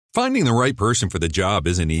Finding the right person for the job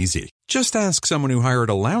isn't easy. Just ask someone who hired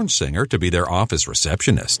a lounge singer to be their office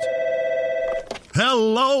receptionist.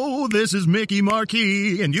 Hello, this is Mickey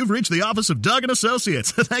Marquis, and you've reached the office of Doug &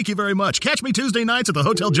 Associates. Thank you very much. Catch me Tuesday nights at the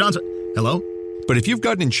Hotel Johnson. Hello? But if you've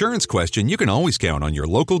got an insurance question, you can always count on your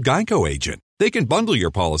local Geico agent. They can bundle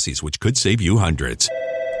your policies, which could save you hundreds.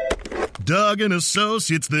 Doug &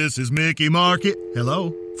 Associates, this is Mickey Marquis.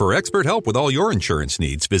 Hello? For expert help with all your insurance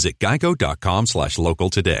needs, visit geico.com/local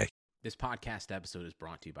today. This podcast episode is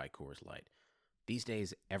brought to you by Coors Light. These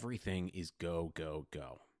days, everything is go, go,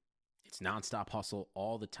 go. It's nonstop hustle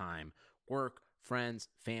all the time. Work, friends,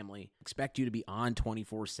 family, expect you to be on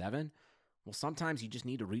 24/7. Well, sometimes you just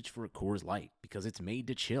need to reach for a Coors Light because it's made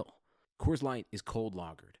to chill. Coors Light is cold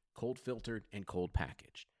lagered, cold filtered, and cold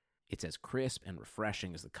packaged. It's as crisp and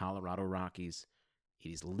refreshing as the Colorado Rockies. It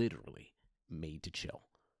is literally made to chill.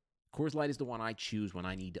 Coors Light is the one I choose when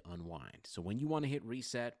I need to unwind. So when you want to hit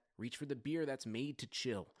reset, reach for the beer that's made to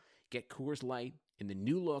chill. Get Coors Light in the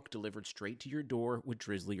new look delivered straight to your door with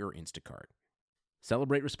Drizzly or Instacart.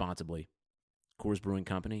 Celebrate responsibly. Coors Brewing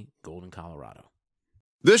Company, Golden, Colorado.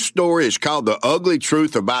 This story is called The Ugly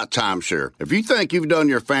Truth About Timeshare. If you think you've done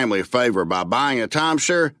your family a favor by buying a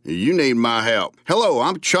timeshare, you need my help. Hello,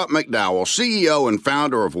 I'm Chuck McDowell, CEO and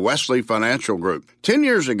founder of Wesley Financial Group. 10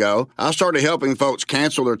 years ago, I started helping folks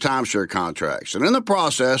cancel their timeshare contracts, and in the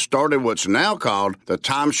process started what's now called the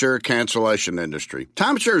timeshare cancellation industry.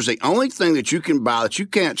 Timeshare is the only thing that you can buy that you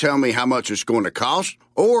can't tell me how much it's going to cost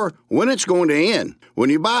or when it's going to end.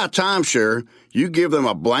 When you buy a timeshare, you give them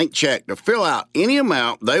a blank check to fill out any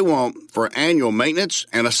amount they want for annual maintenance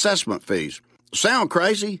and assessment fees. Sound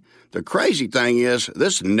crazy? The crazy thing is,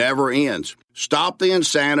 this never ends. Stop the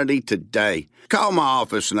insanity today. Call my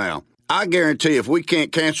office now. I guarantee if we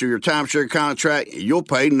can't cancel your timeshare contract, you'll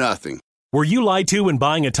pay nothing. Were you lied to when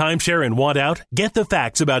buying a timeshare and want out? Get the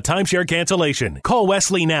facts about timeshare cancellation. Call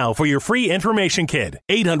Wesley now for your free information kit.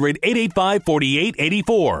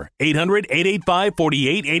 800-885-4884.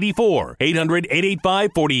 800-885-4884.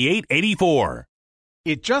 800-885-4884.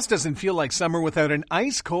 It just doesn't feel like summer without an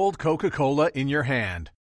ice-cold Coca-Cola in your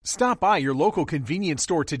hand. Stop by your local convenience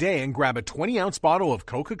store today and grab a 20-ounce bottle of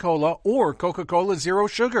Coca-Cola or Coca-Cola Zero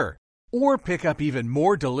Sugar. Or pick up even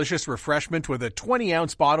more delicious refreshment with a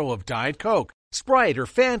 20-ounce bottle of Diet Coke, Sprite, or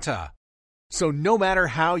Fanta. So no matter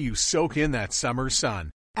how you soak in that summer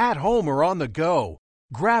sun, at home or on the go,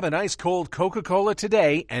 grab an ice-cold Coca-Cola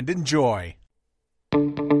today and enjoy.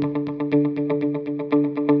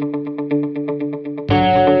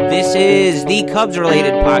 This is the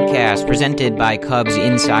Cubs-related podcast presented by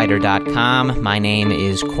CubsInsider.com. My name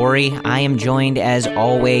is Corey. I am joined, as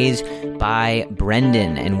always, by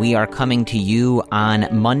Brendan, and we are coming to you on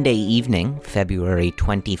Monday evening, February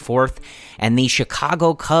 24th, and the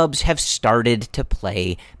Chicago Cubs have started to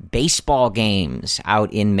play baseball games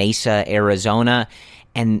out in Mesa, Arizona.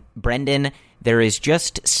 And Brendan, there is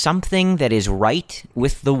just something that is right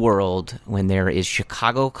with the world when there is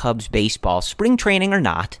Chicago Cubs baseball, spring training or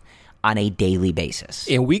not, on a daily basis.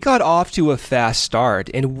 And we got off to a fast start.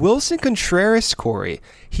 And Wilson Contreras, Corey,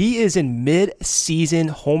 he is in mid-season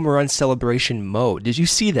home run celebration mode. Did you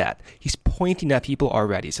see that? He's pointing at people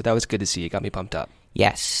already, so that was good to see. It got me pumped up.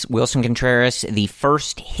 Yes, Wilson Contreras, the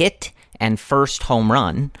first hit and first home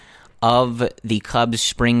run of the Cubs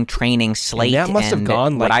spring training slate. And that must have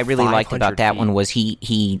gone what like I really liked about that feet. one was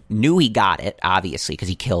he knew he got it, obviously, because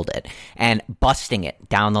he killed it, and busting it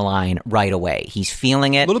down the line right away. He's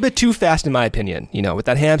feeling it. A little bit too fast, in my opinion. With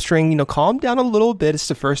that hamstring, calm down a little bit. It's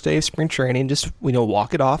the first day of spring training. Just,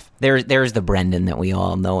 walk it off. There's the Brendan that we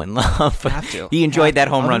all know and love. Have to. He enjoyed that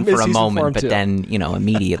home run for a moment, but too. then,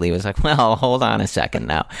 immediately was like, well, hold on a second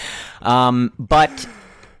now.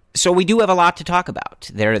 So we do have a lot to talk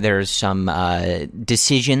about. There's some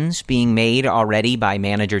decisions being made already by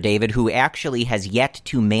manager David, who actually has yet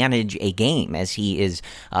to manage a game as he is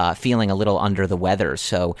feeling a little under the weather.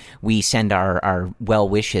 So we send our well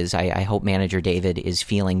wishes. I hope manager David is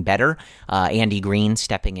feeling better. Andy Green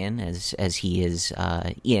stepping in as he is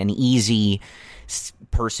an easy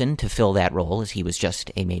person to fill that role, as he was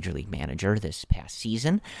just a major league manager this past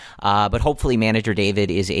season. But hopefully manager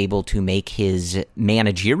David is able to make his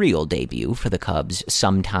managerial debut for the Cubs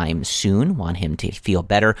sometime soon. Want him to feel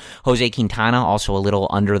better. Jose Quintana also a little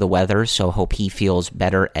under the weather, so hope he feels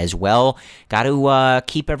better as well. Got to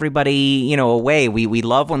keep everybody, away. We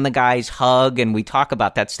love when the guys hug, and we talk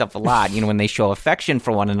about that stuff a lot, when they show affection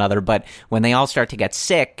for one another, but when they all start to get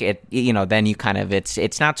sick, then you kind of,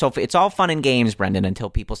 it's not so, it's all fun and games, Brendan, until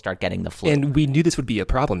people start getting the flu. And we knew this would be a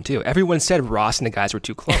problem too. Everyone said Ross and the guys were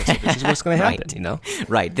too close. So this is what's going to happen, Right. you know?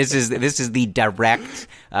 Right. This is the direct,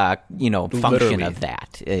 function Literally. of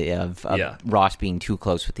that, of Ross being too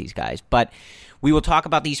close with these guys. But we will talk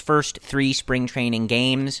about these first 3 spring training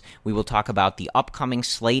games. We will talk about the upcoming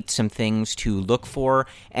slate, some things to look for.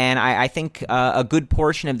 And I think a good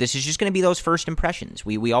portion of this is just going to be those first impressions.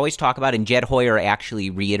 We always talk about, and Jed Hoyer actually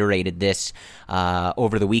reiterated this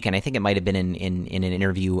over the weekend. I think it might have been in an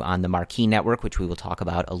interview on the Marquee Network, which we will talk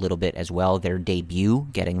about a little bit as well, their debut,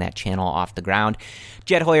 getting that channel off the ground.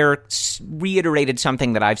 Jed Hoyer reiterated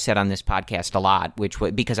something that I've said on this podcast a lot, which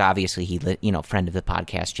was, because obviously he, friend of the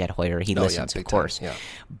podcast, Jed Hoyer, he listens, of course. Yeah.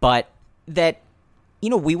 But that,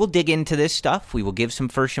 we will dig into this stuff. We will give some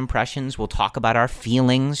first impressions. We'll talk about our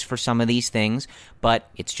feelings for some of these things. But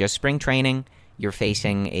it's just spring training. You're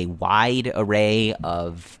facing a wide array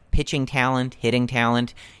of pitching talent, hitting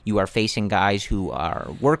talent. You are facing guys who are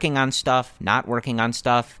working on stuff, not working on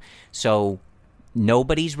stuff. So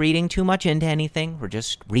nobody's reading too much into anything. We're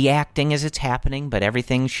just reacting as it's happening, but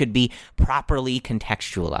everything should be properly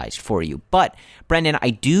contextualized for you. But, Brendan, I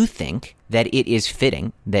do think that it is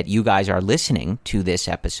fitting that you guys are listening to this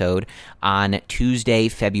episode on Tuesday,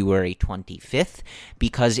 February 25th,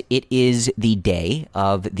 because it is the day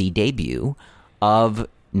of the debut of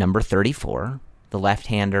number 34, the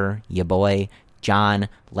left-hander, ya boy, Jon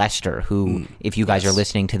Lester, who, if you guys are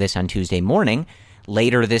listening to this on Tuesday morning,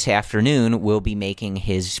 later this afternoon, will be making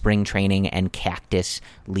his spring training and Cactus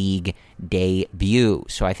League debut.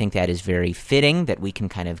 So I think that is very fitting that we can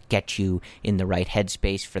kind of get you in the right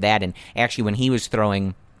headspace for that. And actually, when he was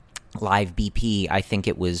throwing live BP, I think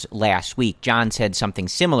it was last week, John said something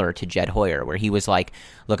similar to Jed Hoyer, where he was like,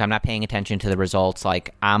 look, I'm not paying attention to the results.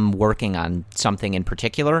 Like, I'm working on something in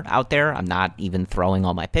particular out there. I'm not even throwing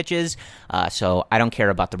all my pitches. So I don't care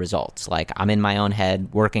about the results. Like, I'm in my own head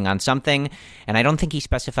working on something. And I don't think he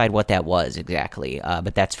specified what that was exactly.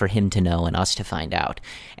 But that's for him to know and us to find out.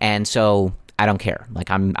 And so I don't care.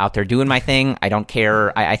 Like, I'm out there doing my thing. I don't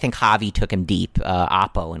care. I think Javi took him deep,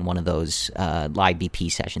 Oppo, in one of those live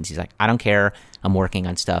BP sessions. He's like, I don't care. I'm working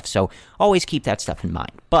on stuff. So always keep that stuff in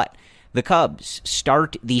mind. But the Cubs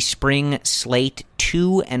start the spring slate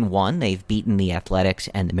 2-1. They've beaten the Athletics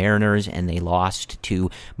and the Mariners, and they lost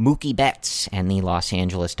to Mookie Betts and the Los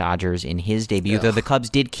Angeles Dodgers in his debut. Though the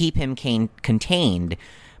Cubs did keep him contained,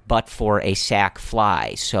 but for a sac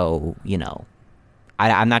fly. So,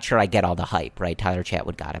 I'm not sure I get all the hype, right? Tyler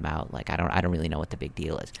Chatwood got him out. Like, I don't really know what the big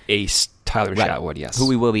deal is. Ace Tyler Chatwood, yes. Who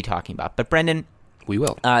we will be talking about. But Brendan, we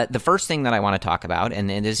will. The first thing that I want to talk about, and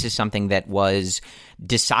this is something that was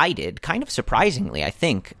decided kind of surprisingly, I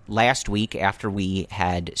think, last week after we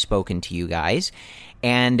had spoken to you guys,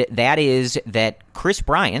 and that is that Kris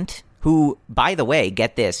Bryant, who, by the way,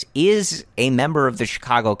 get this, is a member of the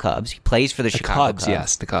Chicago Cubs. He plays for the Chicago Cubs.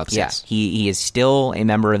 Yes, the Cubs, yes. He is still a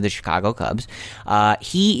member of the Chicago Cubs.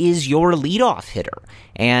 He is your leadoff hitter.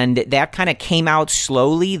 And that kind of came out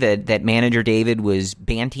slowly, that manager David was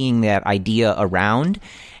bantying that idea around.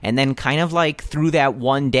 And then kind of like through that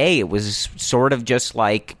one day, it was sort of just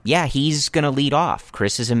like, yeah, he's going to lead off.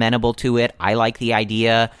 Kris is amenable to it. I like the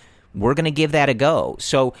idea. We're going to give that a go.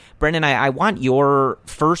 So, Brendan, I want your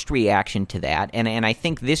first reaction to that. And I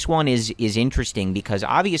think this one is interesting because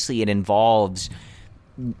obviously it involves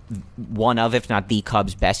one of, if not the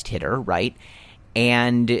Cubs' best hitter, right?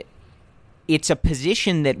 And it's a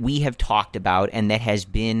position that we have talked about and that has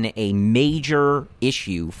been a major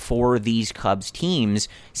issue for these Cubs teams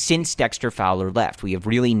since Dexter Fowler left. We have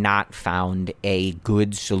really not found a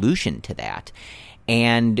good solution to that.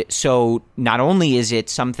 And so not only is it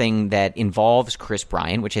something that involves Kris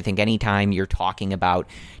Bryant, which I think anytime you're talking about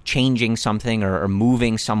changing something or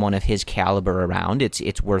moving someone of his caliber around,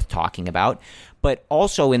 it's worth talking about. But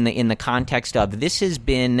also in the context of this has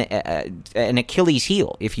been an Achilles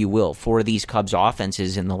heel, if you will, for these Cubs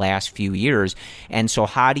offenses in the last few years. And so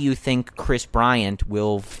how do you think Kris Bryant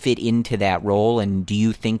will fit into that role? And do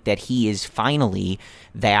you think that he is finally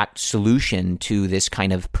that solution to this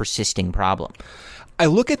kind of persisting problem? I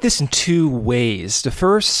look at this in two ways. The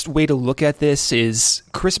first way to look at this is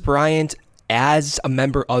Kris Bryant as a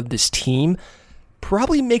member of this team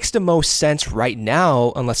probably makes the most sense right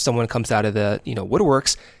now, unless someone comes out of the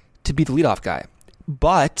woodworks, to be the leadoff guy.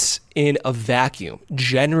 But in a vacuum,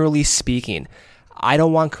 generally speaking, I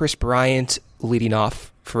don't want Kris Bryant leading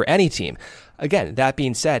off for any team. Again, that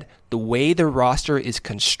being said, the way the roster is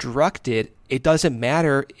constructed, it doesn't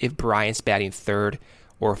matter if Bryant's batting third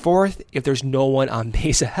or fourth if there's no one on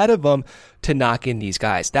base ahead of him to knock in these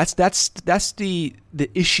guys. That's the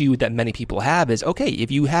issue that many people have is, okay,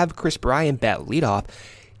 if you have Kris Bryant bat leadoff,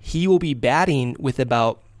 he will be batting with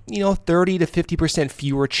about 30 to 50%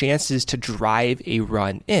 fewer chances to drive a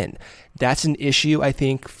run in. That's an issue, I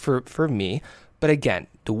think, for me. But again,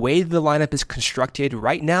 the way the lineup is constructed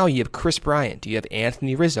right now, you have Kris Bryant, you have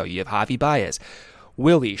Anthony Rizzo, you have Javi Baez,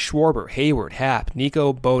 Willie, Schwarber, Hayward, Happ,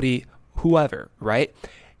 Nico, Bodie, whoever, right?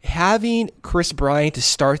 Having Kris Bryant to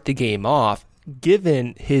start the game off,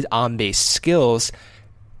 given his on-base skills,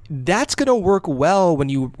 that's going to work well when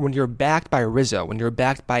you're backed by Rizzo, when you're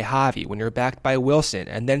backed by Javi, when you're backed by Wilson,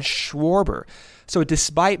 and then Schwarber. So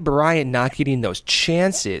despite Bryant not getting those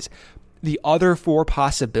chances, the other four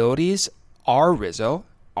possibilities are Rizzo,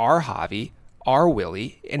 are Javi, are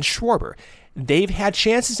Willie, and Schwarber. They've had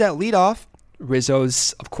chances at leadoff.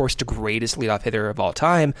 Rizzo's, of course, the greatest leadoff hitter of all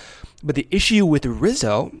time. But the issue with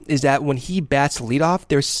Rizzo is that when he bats leadoff,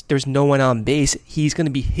 there's no one on base. He's going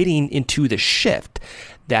to be hitting into the shift.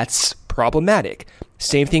 That's problematic.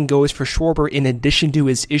 Same thing goes for Schwarber in addition to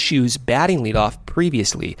his issues batting leadoff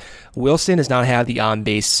previously. Wilson does not have the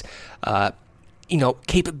on-base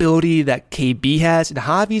capability that KB has, and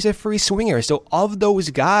Javi's a free swinger. So of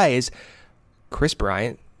those guys, Kris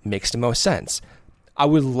Bryant makes the most sense. I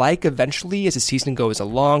would like eventually, as the season goes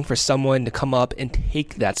along, for someone to come up and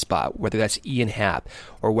take that spot, whether that's Ian Happ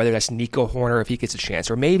or whether that's Nico Hoerner if he gets a chance,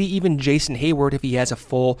 or maybe even Jason Hayward if he has a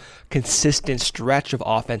full, consistent stretch of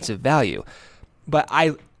offensive value. But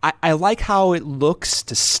I like how it looks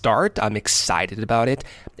to start. I'm excited about it,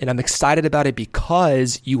 and I'm excited about it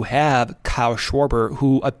because you have Kyle Schwarber,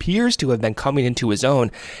 who appears to have been coming into his own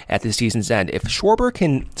at the season's end. If Schwarber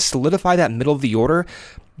can solidify that middle of the order,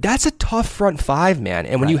 that's a tough front five, man.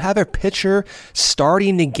 And when you have a pitcher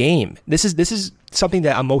starting the game, this is something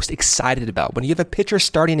that I'm most excited about. When you have a pitcher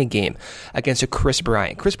starting a game against a Kris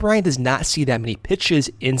Bryant does not see that many pitches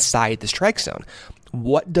inside the strike zone.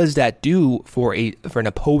 What does that do for an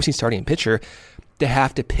opposing starting pitcher to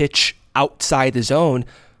have to pitch outside the zone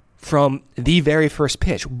from the very first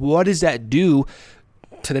pitch? What does that do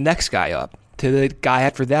to the next guy up, to the guy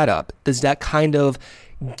after that up? Does that kind of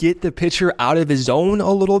get the pitcher out of his zone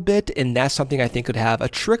a little bit? And that's something I think could have a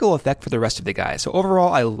trickle effect for the rest of the guys. So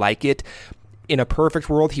overall, I like it. In a perfect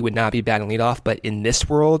world, he would not be batting leadoff, but in this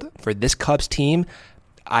world, for this Cubs team,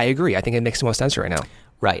 I agree. I think it makes the most sense right now.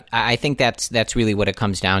 Right. I think that's really what it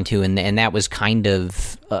comes down to, and that was kind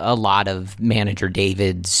of a lot of Manager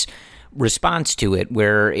David's response to it,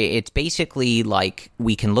 where it's basically like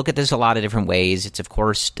we can look at this a lot of different ways. It's, of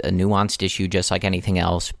course, a nuanced issue just like anything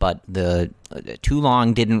else, but the too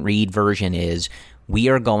long didn't read version is we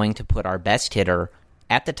are going to put our best hitter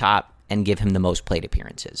at the top and give him the most plate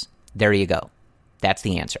appearances. There you go. That's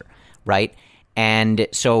the answer, right? And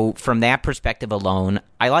so from that perspective alone,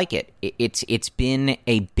 I like it. It's been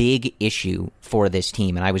a big issue for this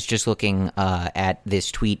team. And I was just looking at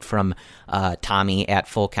this tweet from Tommy at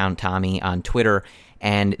Full Count Tommy on Twitter.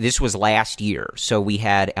 And this was last year. So we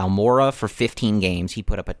had Almora for 15 games. He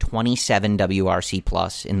put up a 27 WRC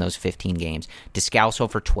plus in those 15 games. Descalso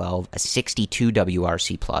for 12, a 62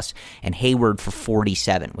 WRC plus, and Hayward for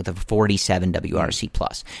 47 with a 47 WRC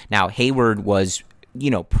plus. Now, Hayward was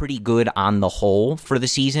pretty good on the whole for the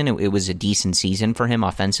season. It was a decent season for him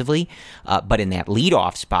offensively. But in that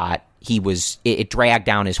leadoff spot, it dragged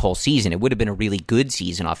down his whole season. It would have been a really good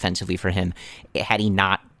season offensively for him had he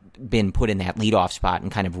not been put in that leadoff spot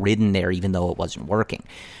and kind of ridden there even though it wasn't working.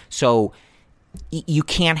 So you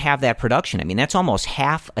can't have that production. I mean, that's almost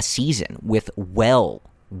half a season with well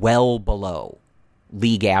below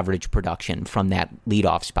league average production from that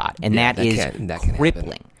leadoff spot. And that is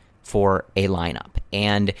crippling for a lineup.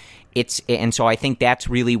 And so I think that's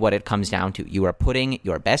really what it comes down to. You are putting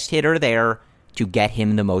your best hitter there to get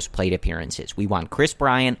him the most plate appearances. We want Kris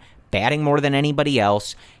Bryant batting more than anybody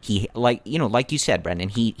else. He, like you said, Brendan,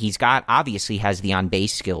 he's got, obviously has the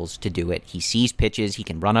on-base skills to do it. He sees pitches. He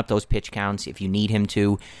can run up those pitch counts if you need him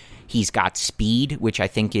to. He's got speed, which I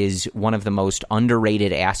think is one of the most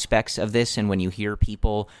underrated aspects of this. And when you hear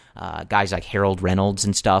people, guys like Harold Reynolds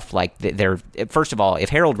and stuff, like they're, first of all, if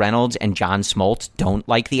Harold Reynolds and John Smoltz don't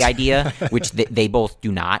like the idea, which they both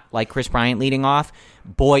do not like Kris Bryant leading off,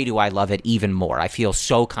 boy, do I love it even more. I feel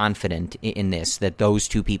so confident in this that those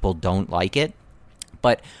two people don't like it.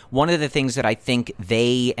 But one of the things that I think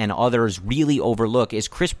they and others really overlook is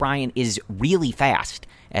Kris Bryant is really fast,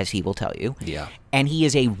 as he will tell you. Yeah. And he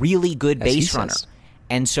is a really good base runner.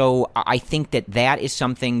 And so I think that is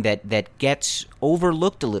something that gets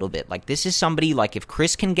overlooked a little bit. Like, this is somebody, like, if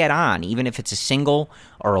Kris can get on, even if it's a single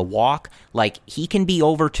or a walk, like, he can be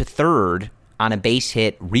over to third on a base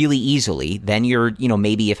hit really easily, then you're,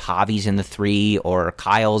 maybe if Javi's in the 3 or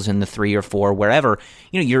Kyle's in the 3 or 4, wherever,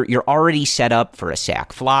 you're already set up for a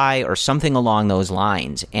sac fly or something along those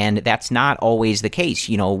lines. And that's not always the case,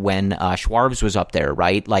 when Schwarbs was up there,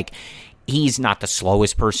 right? Like, he's not the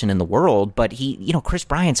slowest person in the world, but Chris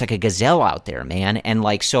Bryant's like a gazelle out there, man. And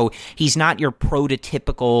like, so he's not your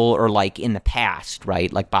prototypical or like in the past,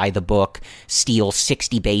 right? Like by the book, steal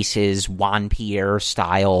 60 bases, Juan Pierre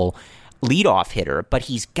style leadoff hitter, but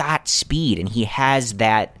he's got speed and he has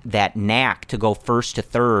that knack to go first to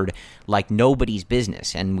third like nobody's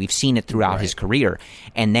business, and we've seen it throughout his career.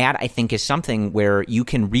 And that, I think, is something where you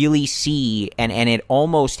can really see, and it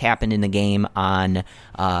almost happened in the game on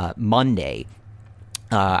Monday.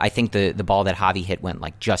 I think the ball that Javi hit went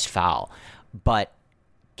like just foul, but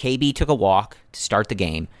KB took a walk to start the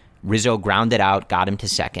game. Rizzo grounded out, got him to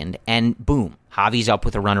second, and boom, Javi's up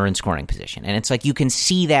with a runner in scoring position. And it's like you can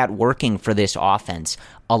see that working for this offense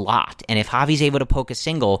a lot. And if Javi's able to poke a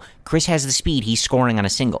single, Chris has the speed, he's scoring on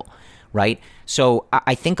a single, right? So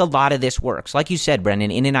I think a lot of this works. Like you said,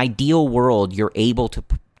 Brendan, in an ideal world, you're able to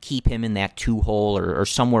keep him in that 2-hole or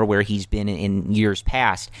somewhere where he's been in years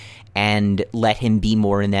past and let him be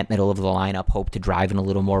more in that middle of the lineup, hope to drive in a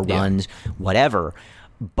little more runs, whatever.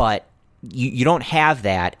 But you don't have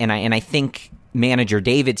that, and I think manager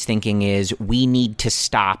David's thinking is we need to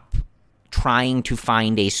stop trying to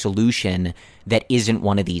find a solution that isn't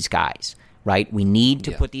one of these guys, right? We need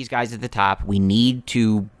to put these guys at the top. We need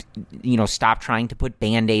to, stop trying to put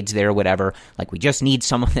Band-Aids there or whatever. Like, we just need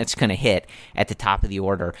someone that's going to hit at the top of the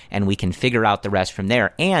order, and we can figure out the rest from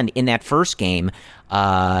there. And in that first game,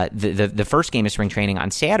 the first game of spring training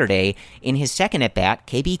on Saturday, in his second at-bat,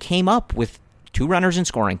 KB came up with 2 runners in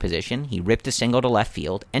scoring position. He ripped a single to left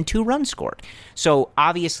field, and 2 runs scored. So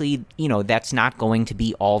obviously, that's not going to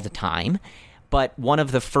be all the time. But one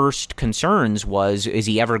of the first concerns was, is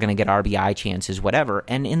he ever going to get RBI chances, whatever?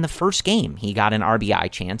 And in the first game, he got an RBI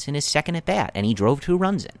chance in his second at bat, and he drove 2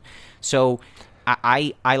 runs in. So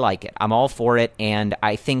I like it. I'm all for it. And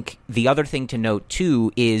I think the other thing to note,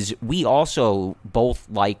 too, is we also both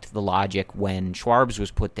liked the logic when Schwarbs was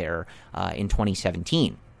put there in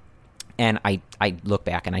 2017. And I look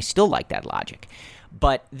back and I still like that logic.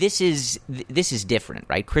 But this is different,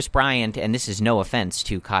 right? Chris Bryant, and this is no offense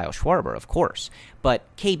to Kyle Schwarber, of course, but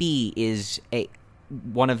KB is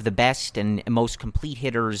one of the best and most complete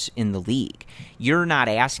hitters in the league. You're not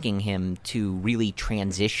asking him to really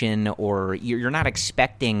transition, or you're not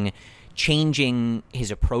expecting changing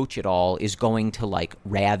his approach at all is going to like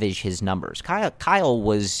ravage his numbers. Kyle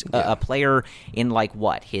was a player in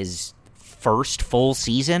his first full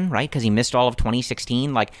season, right? Because he missed all of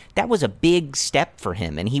 2016. Like, that was a big step for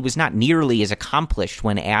him, and he was not nearly as accomplished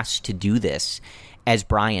when asked to do this as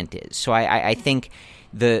Bryant is. So I think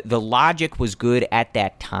the logic was good at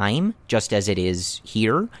that time, just as it is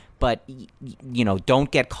here. But,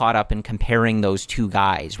 don't get caught up in comparing those two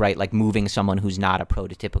guys, right? Like moving someone who's not a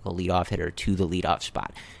prototypical leadoff hitter to the leadoff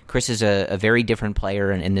spot. Chris is a very different player,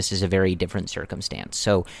 and this is a very different circumstance.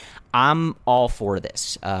 So I'm all for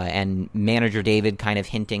this. And manager David kind of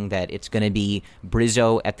hinting that it's going to be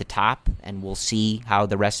Brizzo at the top, and we'll see how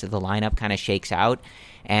the rest of the lineup kind of shakes out.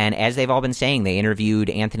 And as they've all been saying, they interviewed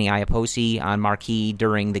Anthony Iapoce on Marquee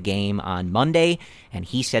during the game on Monday, and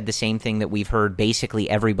he said the same thing that we've heard basically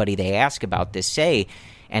everybody they ask about this say,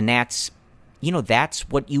 and that's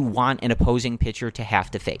what you want an opposing pitcher to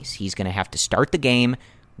have to face. He's going to have to start the game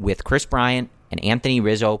with Chris Bryant and Anthony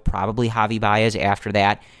Rizzo, probably Javi Baez after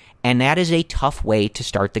that, and that is a tough way to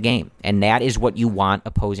start the game, and that is what you want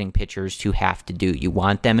opposing pitchers to have to do. You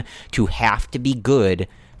want them to have to be good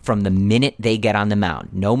from the minute they get on the mound.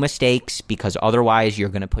 No mistakes, because otherwise you're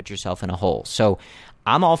going to put yourself in a hole. So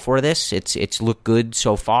I'm all for this. It's looked good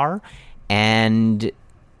so far, and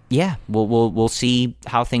yeah, we'll see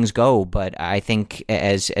how things go. But I think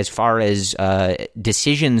as far as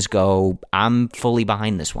decisions go, I'm fully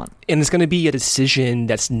behind this one. And it's going to be a decision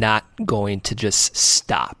that's not going to just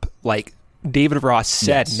stop. Like David Ross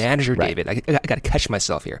said, Manager David, I got to catch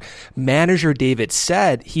myself here. Manager David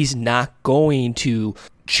said he's not going to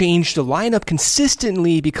change the lineup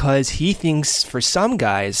consistently because he thinks for some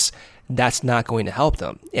guys that's not going to help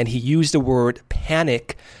them. And he used the word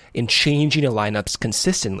panic in changing the lineups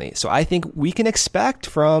consistently. So I think we can expect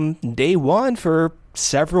from day one for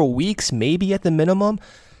several weeks, maybe at the minimum,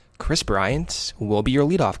 Chris Bryant will be your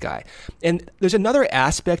leadoff guy. And there's another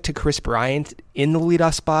aspect to Chris Bryant in the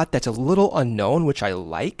leadoff spot that's a little unknown, which I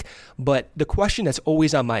like. But the question that's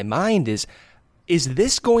always on my mind is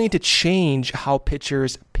this going to change how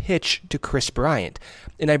pitchers pitch to Kris Bryant.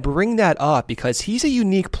 And I bring that up because he's a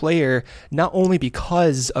unique player, not only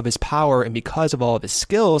because of his power and because of all of his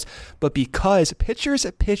skills, but because pitchers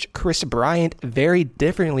pitch Kris Bryant very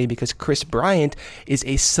differently because Kris Bryant is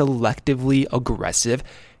a selectively aggressive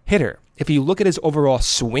hitter. If you look at his overall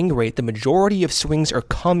swing rate, the majority of swings are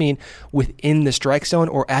coming within the strike zone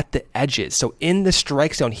or at the edges. So in the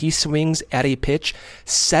strike zone, he swings at a pitch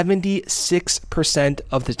 76%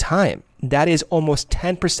 of the time. That is almost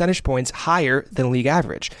 10 percentage points higher than league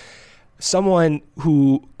average. Someone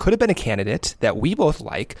who could have been a candidate that we both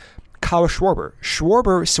like, Kyle Schwarber.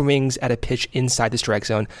 Schwarber swings at a pitch inside the strike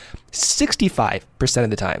zone 65% of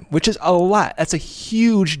the time, which is a lot. That's a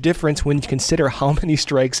huge difference when you consider how many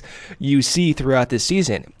strikes you see throughout this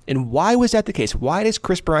season. And why was that the case? Why does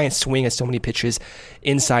Kris Bryant swing at so many pitches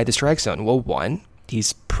inside the strike zone? Well, one,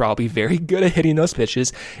 he's probably very good at hitting those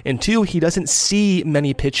pitches. And two, he doesn't see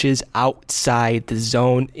many pitches outside the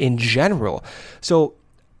zone in general. So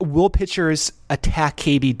will pitchers attack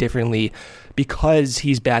KB differently because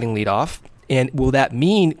he's batting leadoff? And will that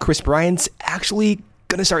mean Kris Bryant's actually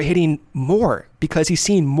going to start hitting more because he's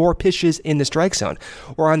seeing more pitches in the strike zone?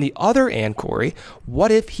 Or on the other end, Corey,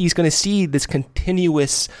 what if he's going to see this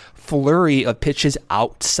continuous flurry of pitches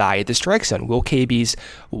outside the strike zone? Will KB's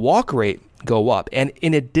walk rate go up? And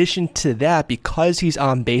in addition to that, because he's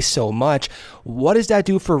on base so much, what does that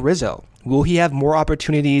do for Rizzo? Will he have more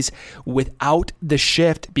opportunities without the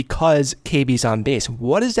shift because KB's on base?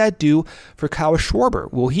 What does that do for Kyle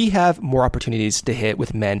Schwarber? Will he have more opportunities to hit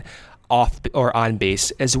with men off or on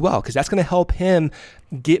base as well? Because that's going to help him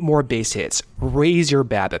get more base hits, raise your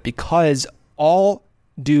BABIP, because all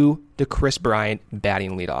due to Kris Bryant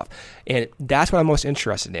batting leadoff. And that's what I'm most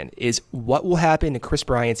interested in, is what will happen in Kris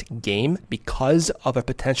Bryant's game because of a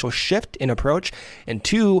potential shift in approach. And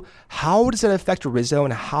two, how does that affect Rizzo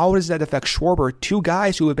and how does that affect Schwarber, two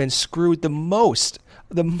guys who have been screwed the most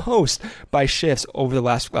by shifts over the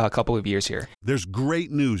last couple of years here. There's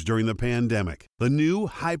great news during the pandemic. The new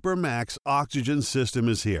HyperMax oxygen system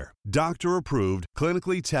is here. Doctor approved,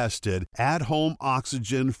 clinically tested, at-home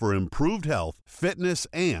oxygen for improved health, fitness,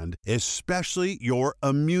 and especially your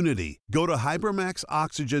immunity. Go to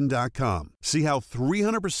hypermaxoxygen.com. See how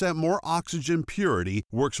 300% more oxygen purity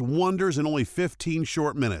works wonders in only 15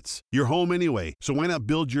 short minutes. You're home anyway, so why not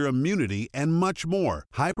build your immunity and much more?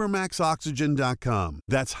 hypermaxoxygen.com.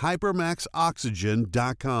 That's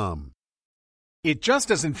hypermaxoxygen.com. It just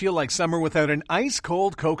doesn't feel like summer without an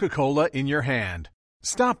ice-cold Coca-Cola in your hand.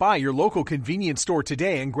 Stop by your local convenience store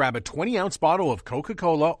today and grab a 20-ounce bottle of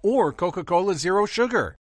Coca-Cola or Coca-Cola Zero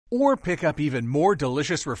Sugar. Or pick up even more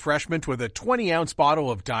delicious refreshment with a 20-ounce bottle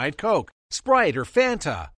of Diet Coke, Sprite, or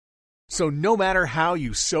Fanta. So no matter how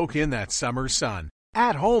you soak in that summer sun,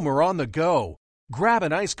 at home or on the go, grab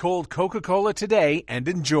an ice-cold Coca-Cola today and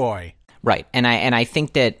enjoy. Right. And I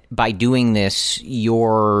think that by doing this,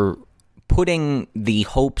 you're putting the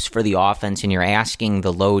hopes for the offense and you're asking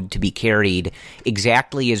the load to be carried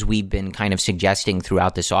exactly as we've been kind of suggesting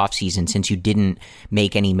throughout this offseason since you didn't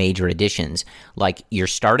make any major additions. Like, you're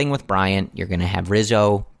starting with Bryant, you're going to have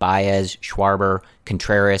Rizzo, Baez, Schwarber,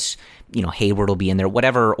 Contreras, Hayward will be in there,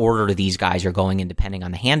 whatever order these guys are going in depending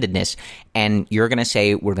on the handedness, and you're going to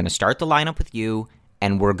say, we're going to start the lineup with you,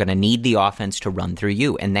 and we're going to need the offense to run through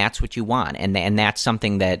you, and that's what you want. And that's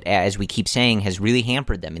something that, as we keep saying, has really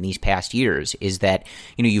hampered them in these past years, is that,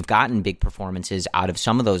 you've gotten big performances out of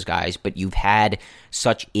some of those guys, but you've had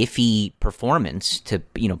such iffy performance, to,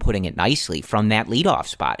 putting it nicely, from that leadoff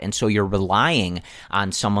spot. And so you're relying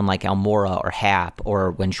on someone like Almora or Happ, or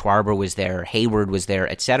when Schwarber was there, Hayward was there,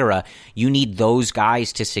 etc. You need those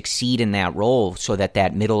guys to succeed in that role so that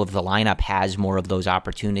that middle of the lineup has more of those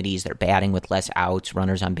opportunities. They're batting with less outs,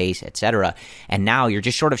 runners on base, etc. And now you're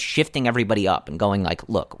just sort of shifting everybody up and going like,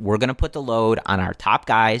 look, we're going to put the load on our top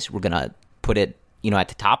guys. We're going to put it, at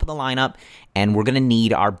the top of the lineup, and we're going to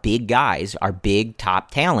need our big guys, our big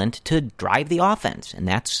top talent to drive the offense. And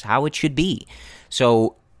that's how it should be.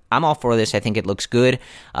 So I'm all for this. I think it looks good.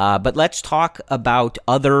 But let's talk about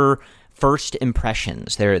other first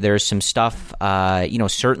impressions. There's some stuff,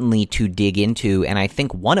 certainly to dig into, and I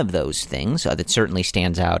think one of those things that certainly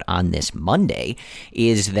stands out on this Monday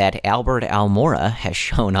is that Albert Almora has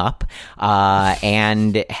shown up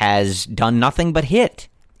and has done nothing but hit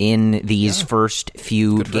in these first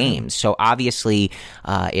few games. So obviously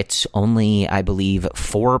it's only, I believe,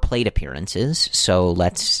 4 plate appearances. So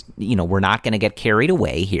let's, we're not going to get carried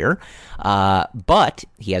away here. But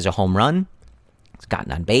he has a home run. He's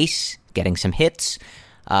gotten on base, getting some hits.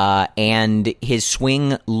 And his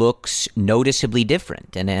swing looks noticeably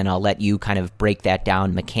different. And I'll let you kind of break that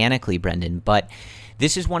down mechanically, Brendan. But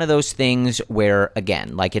This is one of those things where,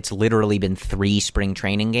 again, like it's literally been 3 spring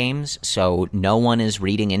training games, so no one is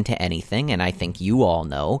reading into anything, and I think you all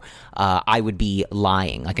know I would be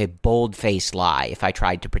lying, like a bold-faced lie, if I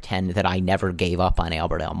tried to pretend that I never gave up on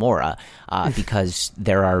Albert Almora, because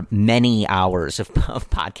there are many hours of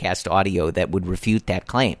podcast audio that would refute that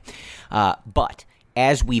claim. But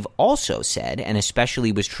as we've also said, and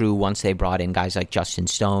especially was true once they brought in guys like Justin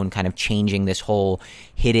Stone, kind of changing this whole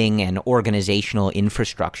hitting and organizational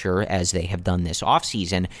infrastructure as they have done this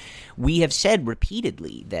offseason, we have said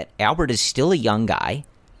repeatedly that Albert is still a young guy,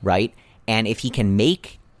 right? And if he can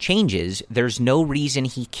make changes, there's no reason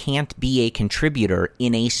he can't be a contributor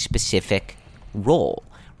in a specific role.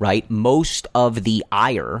 Right, most of the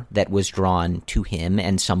ire that was drawn to him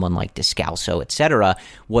and someone like Descalso, etc.,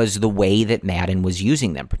 was the way that Maddon was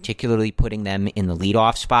using them, particularly putting them in the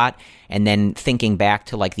leadoff spot, and then thinking back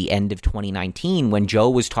to like the end of 2019 when Joe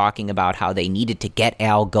was talking about how they needed to get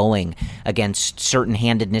Al going against certain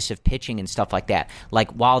handedness of pitching and stuff like that, like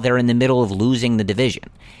while they're in the middle of losing the division.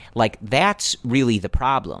 Like that's really the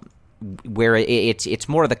problem, where it's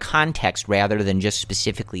more of the context rather than just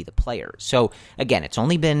specifically the players. So, again, it's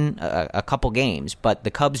only been a couple games, but the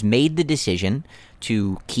Cubs made the decision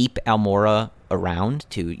to keep Almora around,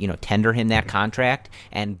 to tender him that contract,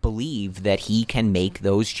 and believe that he can make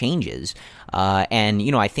those changes.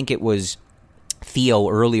 And I think it was Theo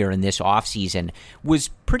earlier in this offseason was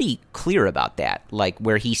pretty clear about that, like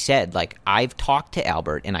where he said, like, I've talked to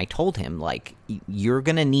Albert and I told him, like, you're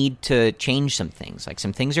going to need to change some things. Like,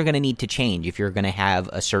 some things are going to need to change if you're going to have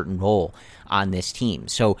a certain role on this team.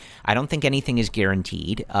 So I don't think anything is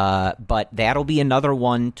guaranteed, but that'll be another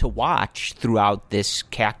one to watch throughout this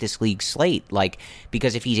Cactus League slate. Like,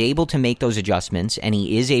 because if he's able to make those adjustments and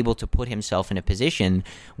he is able to put himself in a position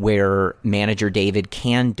where manager David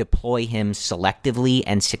can deploy him selectively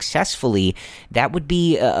and successfully, that would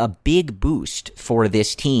be a big boost for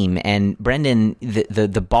this team. And Brendan,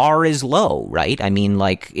 the bar is low, right? I mean,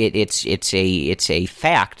 like it's a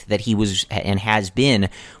fact that he was and has been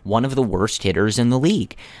one of the worst hitters in the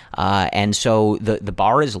league. And so the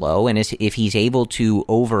bar is low, and if he's able to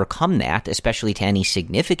overcome that, especially to any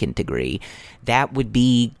significant degree, that would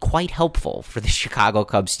be quite helpful for the Chicago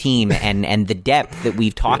Cubs team and the depth that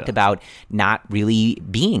we've talked about not really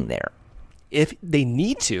being there. If they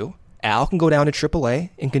need to, Al can go down to AAA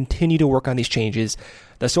and continue to work on these changes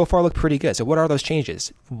that so far look pretty good. So what are those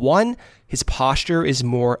changes? One, his posture is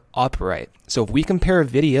more upright. So if we compare a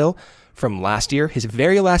video from last year, his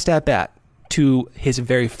very last at-bat, to his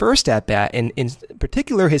very first at-bat, and in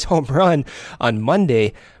particular his home run on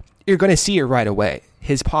Monday, you're going to see it right away.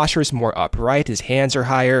 His posture is more upright, his hands are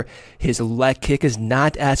higher, his leg kick is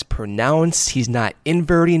not as pronounced, he's not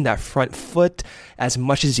inverting that front foot as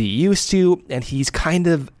much as he used to, and he's kind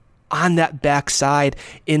of on that backside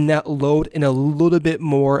in that load in a little bit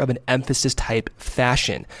more of an emphasis type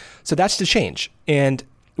fashion. So that's the change. And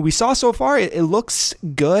we saw so far, it looks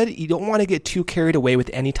good. You don't want to get too carried away with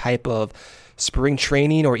any type of spring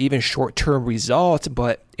training or even short-term results,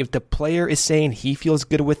 but if the player is saying he feels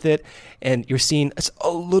good with it and you're seeing a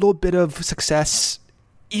little bit of success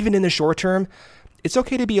even in the short term, it's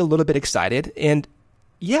okay to be a little bit excited. And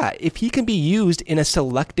yeah, if he can be used in a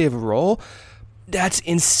selective role, that's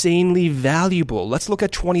insanely valuable. Let's look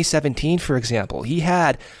at 2017, for example. He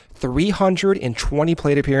had 320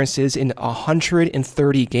 plate appearances in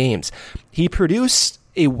 130 games. He produced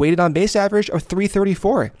a weighted on base average of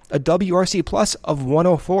 334, a WRC plus of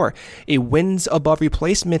 104, a wins above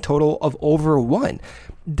replacement total of over 1.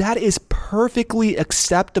 That is perfectly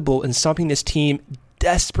acceptable and something this team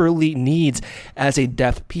desperately needs as a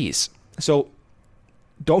depth piece. So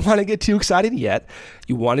don't want to get too excited yet.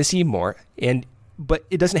 You want to see more, but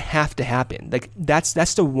it doesn't have to happen. Like that's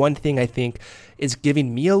the one thing I think is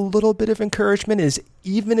giving me a little bit of encouragement, is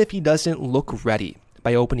even if he doesn't look ready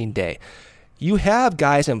by opening day, you have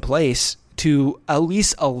guys in place to at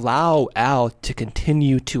least allow Al to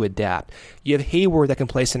continue to adapt. You have Hayward that can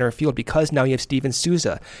play center field because now you have Steven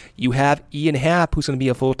Souza. You have Ian Happ, who's going to be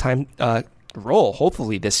a full-time role,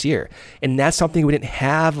 hopefully, this year. And that's something we didn't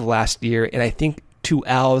have last year. And I think to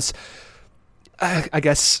Al's, I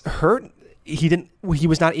guess, hurt, he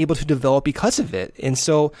was not able to develop because of it. And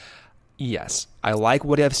so, yes, I like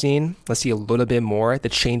what I've seen. Let's see a little bit more. The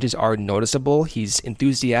changes are noticeable. He's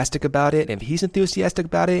enthusiastic about it. And if he's enthusiastic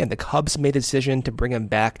about it, and the Cubs made a decision to bring him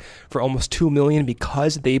back for almost $2 million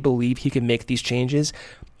because they believe he can make these changes,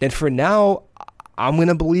 then for now, I'm going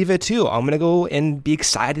to believe it too. I'm going to go and be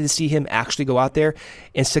excited to see him actually go out there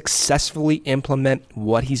and successfully implement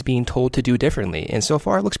what he's being told to do differently. And so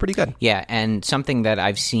far, it looks pretty good. Yeah, and something that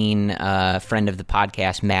I've seen a friend of the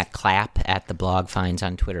podcast, Matt Clapp, at the blog Finds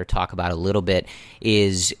on Twitter, talk about a little bit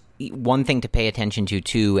is one thing to pay attention to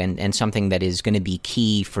too, and something that is going to be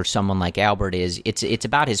key for someone like Albert is it's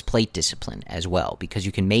about his plate discipline as well, because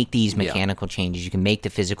you can make these mechanical changes, you can make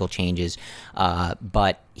the physical changes,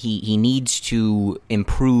 but he needs to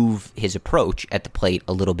improve his approach at the plate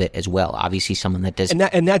a little bit as well. Obviously, someone that does,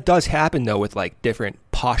 and that does happen though with like different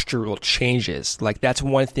postural changes. Like that's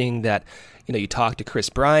one thing that you talk to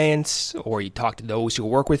Chris Bryant or you talk to those who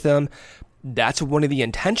work with them. That's one of the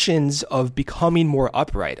intentions of becoming more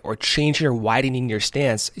upright or changing or widening your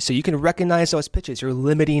stance so you can recognize those pitches. You're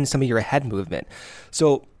limiting some of your head movement.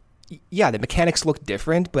 So, yeah, the mechanics look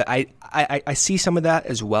different, but I see some of that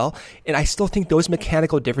as well. And I still think those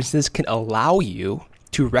mechanical differences can allow you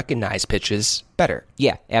to recognize pitches better.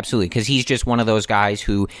 Yeah, absolutely, because he's just one of those guys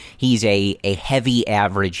who he's a heavy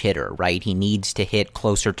average hitter, right? He needs to hit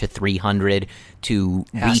closer to 300 to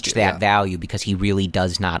reach that value because he really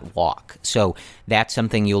does not walk. So that's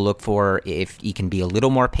something you'll look for if he can be a little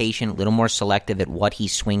more patient, a little more selective at what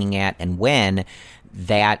he's swinging at, and when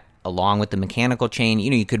that, along with the mechanical chain,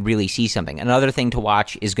 you could really see something. Another thing to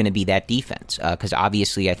watch is going to be that defense, because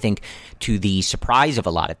obviously I think to the surprise of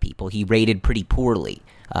a lot of people, he rated pretty poorly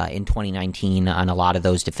in 2019 on a lot of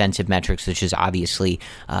those defensive metrics, which has obviously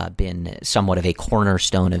been somewhat of a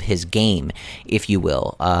cornerstone of his game, if you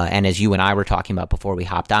will. And as you and I were talking about before we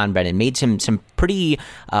hopped on, Brendan, made some pretty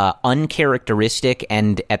uncharacteristic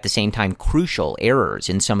and at the same time crucial errors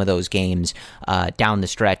in some of those games down the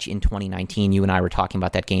stretch in 2019. You and I were talking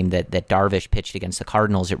about that game that Darvish pitched against the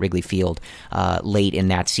Cardinals at Wrigley Field late in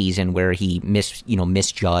that season, where he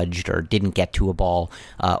misjudged or didn't get to a ball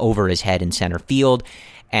over his head in center field.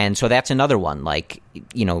 And so that's another one. Like,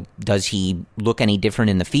 does he look any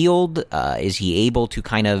different in the field? Is he able to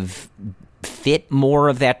kind of fit more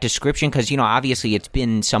of that description? Because, obviously it's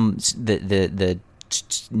been the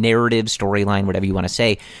narrative, storyline, whatever you want to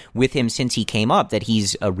say, with him since he came up, that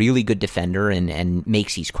he's a really good defender and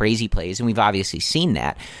makes these crazy plays. And we've obviously seen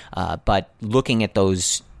that. But looking at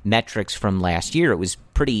those metrics from last year, it was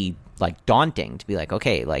pretty daunting to be like,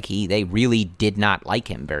 okay, they really did not like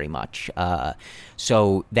him very much.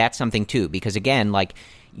 So that's something too, because again,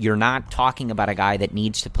 you're not talking about a guy that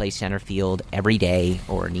needs to play center field every day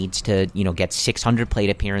or needs to, get 600 plate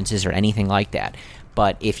appearances or anything like that.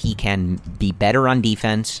 But if he can be better on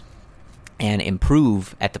defense and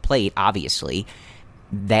improve at the plate, obviously,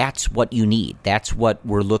 that's what you need. That's what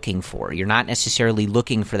we're looking for. You're not necessarily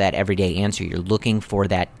looking for that everyday answer. You're looking for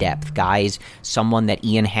that depth. Guys, someone that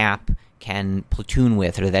Ian Happ can platoon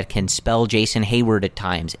with or that can spell Jason Hayward at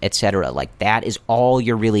times, etc. That is all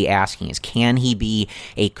you're really asking is, can he be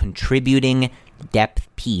a contributing depth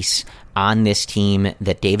piece on this team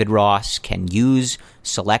that David Ross can use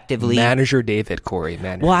selectively? Manager David, Corey.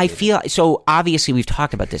 I feel so. Obviously, we've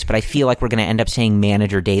talked about this, but I feel like we're going to end up saying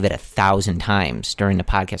Manager David 1,000 times during the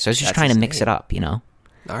podcast. So I was just trying to mix it up,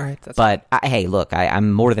 All right. Hey, look,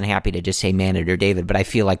 I'm more than happy to just say Manager David, but I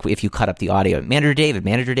feel like if you cut up the audio, Manager David,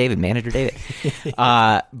 Manager David, Manager David.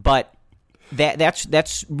 But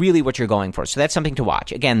that's really what you're going for. So that's something to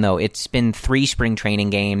watch. Again, though, it's been 3 spring training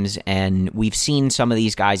games, and we've seen some of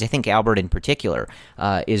these guys. I think Albert in particular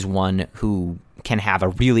is one who can have a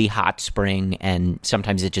really hot spring, and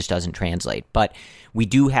sometimes it just doesn't translate. But we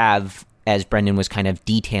do have, as Brendan was kind of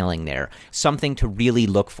detailing there, something to really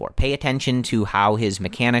look for. Pay attention to how his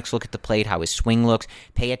mechanics look at the plate, how his swing looks.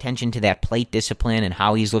 Pay attention to that plate discipline and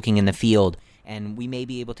how he's looking in the field. And we may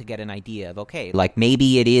be able to get an idea of, okay,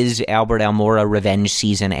 maybe it is Albert Almora revenge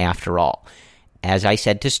season after all. As I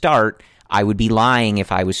said to start, I would be lying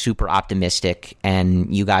if I was super optimistic,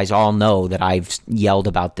 and you guys all know that I've yelled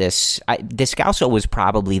about this. Descalso was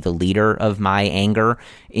probably the leader of my anger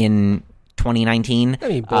in 2019,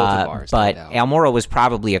 both of ours, but Almora was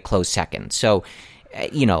probably a close second. So,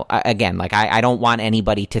 again, I don't want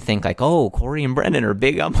anybody to think oh, Corey and Brendan are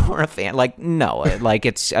big Almora fan. No,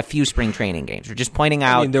 it's a few spring training games. We're just pointing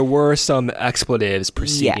out. There were some expletives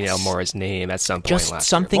preceding Almora's name at some point just last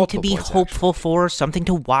something year. To be hopeful for, something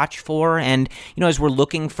to watch for. And, as we're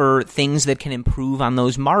looking for things that can improve on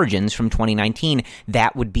those margins from 2019,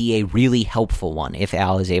 that would be a really helpful one if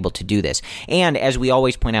Al is able to do this. And as we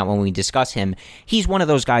always point out when we discuss him, he's one of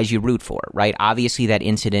those guys you root for, right? Obviously, that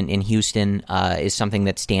incident in Houston is something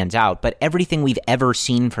that stands out. But everything we've ever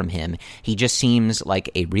seen from him, he just seems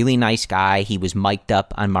like a really nice guy. He was mic'd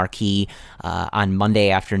up on Marquee on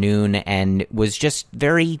Monday afternoon and was just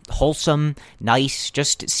very wholesome, nice,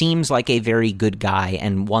 just seems like a very good guy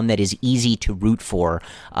and one that is easy to root for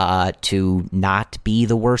to not be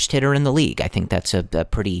the worst hitter in the league. I think that's a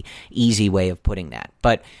pretty easy way of putting that.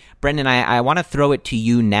 But Brendan, I want to throw it to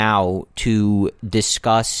you now to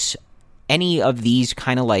discuss any of these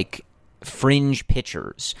kind of like fringe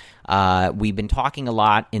pitchers. We've been talking a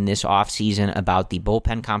lot in this offseason about the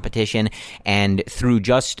bullpen competition, and through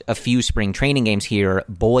just a few spring training games here,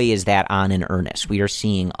 boy, is that on in earnest. We are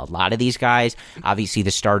seeing a lot of these guys. Obviously,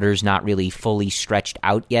 the starter's not really fully stretched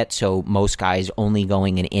out yet, so most guys only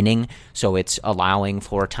going an inning, so it's allowing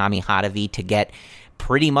for Tommy Hotovy to get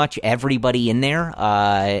pretty much everybody in there.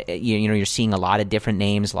 You're seeing a lot of different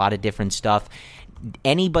names, a lot of different stuff.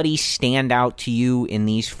 Anybody stand out to you in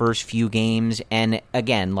these first few games? And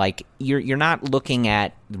again, like you're not looking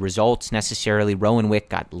at the results necessarily. Rowan Wick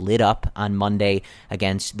got lit up on Monday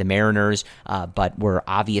against the Mariners, but we're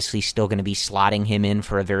obviously still going to be slotting him in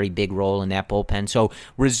for a very big role in that bullpen. So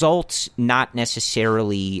results not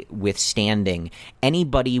necessarily withstanding,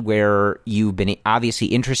 anybody where you've been obviously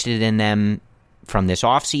interested in them from this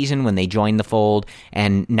offseason when they joined the fold,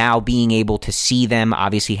 and now being able to see them,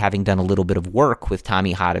 obviously having done a little bit of work with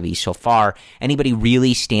Tommy Hotovy so far, anybody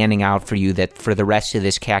really standing out for you that for the rest of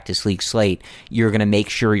this Cactus League slate, you're going to make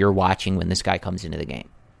sure you're watching when this guy comes into the game?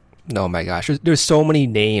 Oh my gosh, there's so many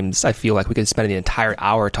names. I feel like we could spend an entire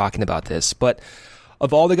hour talking about this, but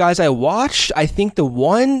of all the guys I watched, I think the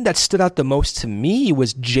one that stood out the most to me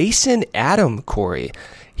was Jason Adam, Corey.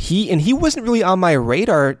 He wasn't really on my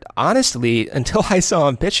radar, honestly, until I saw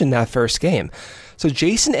him pitch in that first game. So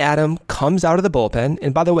Jason Adam comes out of the bullpen,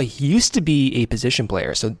 and by the way, he used to be a position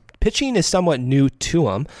player, so pitching is somewhat new to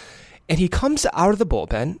him, and he comes out of the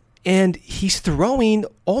bullpen, and he's throwing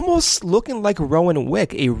almost looking like Rowan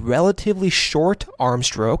Wick, a relatively short arm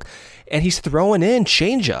stroke, and he's throwing in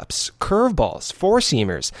changeups, curveballs,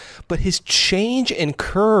 four-seamers, but his change and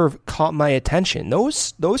curve caught my attention.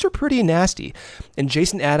 Those are pretty nasty, and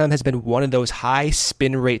Jason Adam has been one of those high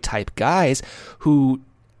spin rate type guys who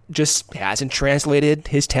just hasn't translated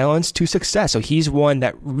his talents to success. So he's one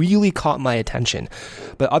that really caught my attention.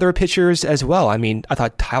 But other pitchers as well. I mean, I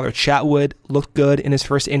thought Tyler Chatwood looked good in his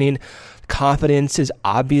first inning. Confidence is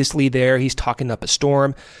obviously there. He's talking up a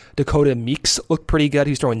storm. Dakota Meeks looked pretty good.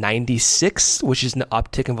 He's throwing 96, which is an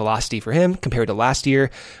uptick in velocity for him compared to last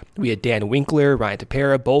year. We had Dan Winkler, Ryan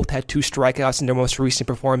Tepera, both had 2 strikeouts in their most recent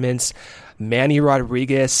performance. Manny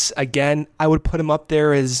Rodriguez, again, I would put him up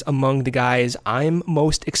there as among the guys I'm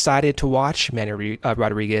most excited to watch. Manny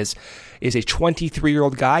Rodriguez is a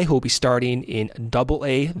 23-year-old guy who will be starting in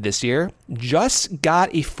Double-A this year. Just got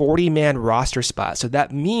a 40-man roster spot, so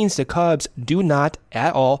that means the Cubs do not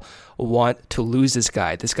at all want to lose this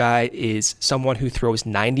guy. This guy is someone who throws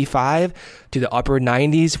 95 to the upper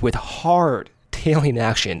 90s with hard tailing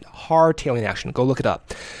action. Go look it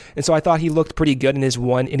up. And so I thought he looked pretty good in his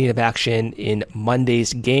 1 inning of action in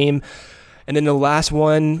Monday's game. And then the last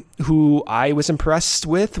one who I was impressed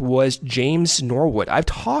with was James Norwood. I've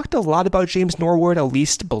talked a lot about James Norwood, at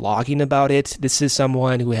least blogging about it. This is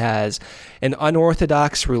someone who has an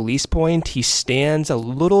unorthodox release point. He stands a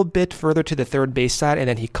little bit further to the third base side, and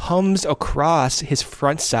then he comes across his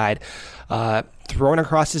front side, thrown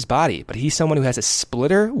across his body. But he's someone who has a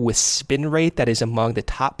splitter with spin rate that is among the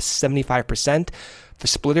top 75%. For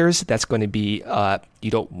splitters, that's going to be, you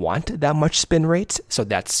don't want that much spin rate, so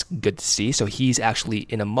that's good to see. So he's actually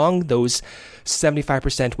in among those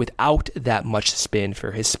 75% without that much spin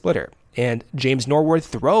for his splitter. And James Norwood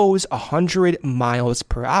throws 100 miles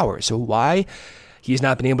per hour. So why he's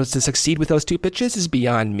not been able to succeed with those 2 pitches is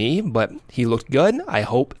beyond me, but he looked good. I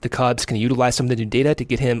hope the Cubs can utilize some of the new data to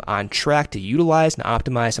get him on track to utilize and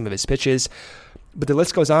optimize some of his pitches. But the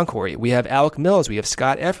list goes on, Corey. We have Alec Mills, we have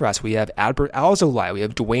Scott Efros, we have Albert Alzolay, we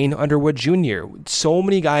have Dwayne Underwood Jr. So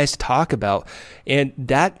many guys to talk about. And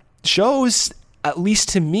that shows, at least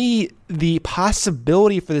to me, the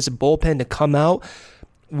possibility for this bullpen to come out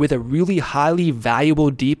with a really highly valuable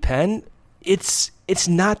deep pen. It's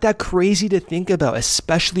not that crazy to think about,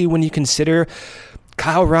 especially when you consider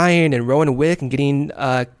Kyle Ryan and Rowan Wick and getting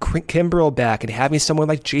Kimbrel back and having someone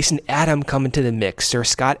like Jason Adam come into the mix, or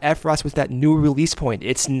Scott Efros with that new release point.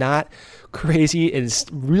 It's not crazy. It's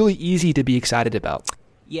really easy to be excited about.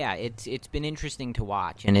 Yeah, it's been interesting to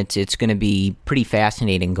watch, and it's going to be pretty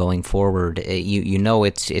fascinating going forward. You know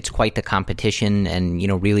it's quite the competition, and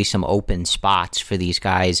really some open spots for these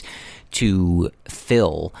guys to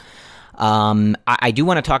fill. I do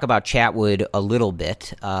want to talk about Chatwood a little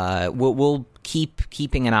bit. We'll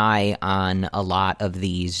keeping an eye on a lot of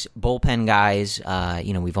these bullpen guys.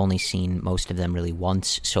 We've only seen most of them really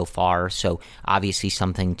once so far, so obviously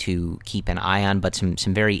something to keep an eye on, but some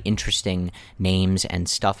very interesting names and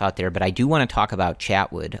stuff out there. But I do want to talk about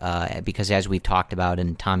Chatwood because as we've talked about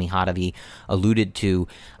and Tommy Hotovy alluded to,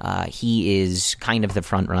 he is kind of the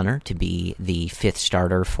front runner to be the fifth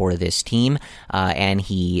starter for this team, and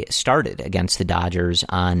he started against the Dodgers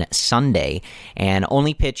on Sunday and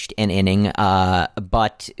only pitched an inning,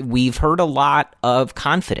 but we've heard a lot of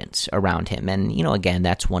confidence around him. And, again,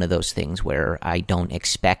 that's one of those things where I don't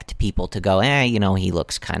expect people to go, he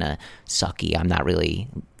looks kind of sucky. I'm not really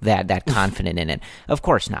that confident in it. Of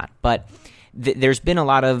course not. But there's been a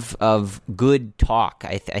lot of good talk,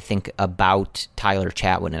 I think, about Tyler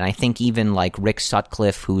Chatwood. And I think even like Rick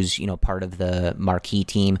Sutcliffe, who's, part of the marquee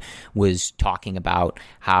team, was talking about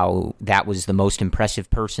how that was the most impressive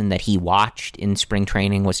person that he watched in spring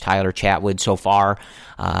training was Tyler Chatwood so far.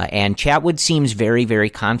 And Chatwood seems very, very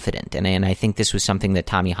confident. And I think this was something that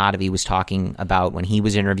Tommy Hotovy was talking about when he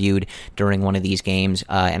was interviewed during one of these games.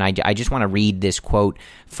 And I just want to read this quote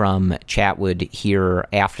from Chatwood here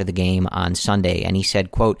after the game on Sunday, and he said,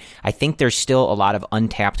 quote, "I think there's still a lot of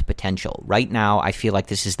untapped potential. Right now, I feel like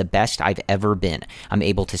this is the best I've ever been. I'm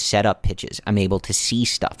able to set up pitches. I'm able to see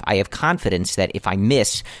stuff. I have confidence that if I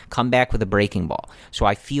miss, come back with a breaking ball. So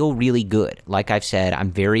I feel really good. Like I've said,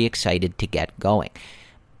 I'm very excited to get going."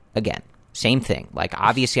 Again, same thing. Like,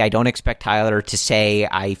 obviously, I don't expect Tyler to say,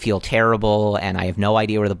 I feel terrible and I have no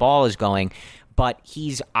idea where the ball is going. But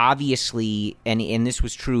he's obviously, and this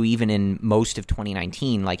was true even in most of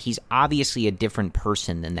 2019, like he's obviously a different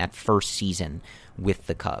person than that first season with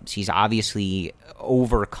the Cubs. He's obviously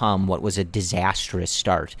overcome what was a disastrous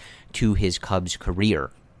start to his Cubs career.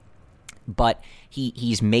 But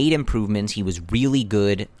he's made improvements. He was really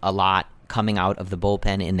good a lot coming out of the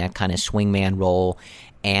bullpen in that kind of swingman role.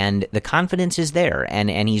 And the confidence is there,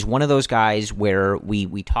 and he's one of those guys where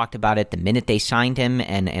we talked about it the minute they signed him,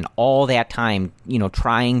 and all that time,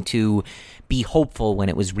 trying to be hopeful when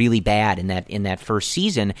it was really bad in that first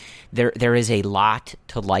season. There is a lot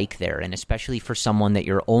to like there, and especially for someone that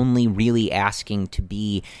you're only really asking to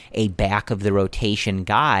be a back of the rotation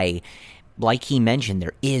guy. Like he mentioned,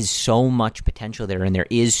 there is so much potential there, and there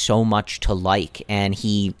is so much to like. And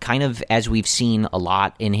he kind of, as we've seen a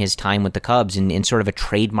lot in his time with the Cubs, in sort of a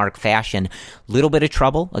trademark fashion, little bit of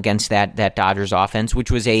trouble against that Dodgers offense, which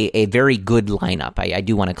was a very good lineup. I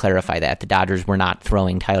do want to clarify that. The Dodgers were not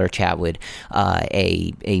throwing Tyler Chatwood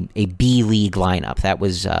a B-League lineup. That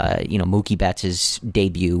was, Mookie Betts'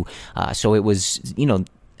 debut. So it was,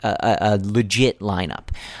 a legit lineup.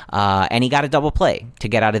 And he got a double play to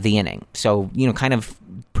get out of the inning. So, kind of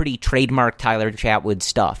pretty trademark Tyler Chatwood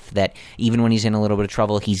stuff that even when he's in a little bit of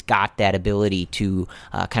trouble, he's got that ability to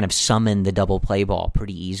kind of summon the double play ball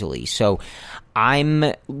pretty easily. So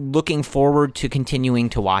I'm looking forward to continuing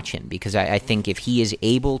to watch him because I think if he is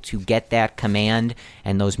able to get that command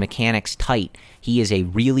and those mechanics tight, he is a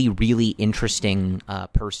really, really interesting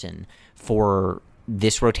person for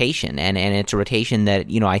this rotation, and it's a rotation that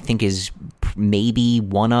I think is maybe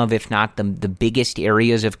one of, if not the biggest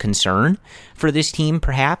areas of concern for this team,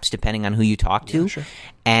 perhaps depending on who you talk to. Yeah, sure.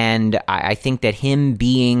 And I think that him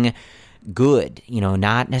being good,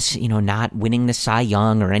 not winning the Cy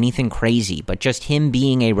Young or anything crazy, but just him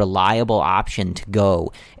being a reliable option to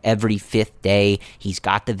go every fifth day. He's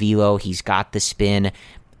got the velo, he's got the spin.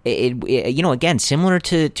 Again, similar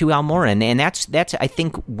to Almora, and that's I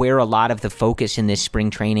think where a lot of the focus in this spring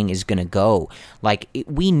training is going to go. Like,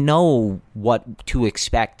 we know what to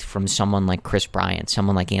expect from someone like Chris Bryant,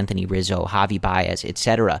 someone like Anthony Rizzo, Javi Baez,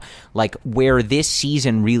 etc. Like, where this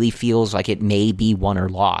season really feels like it may be won or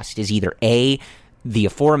lost is either A, the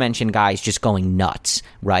aforementioned guys just going nuts,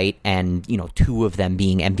 right, and two of them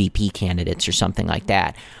being MVP candidates or something like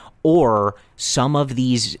that, or some of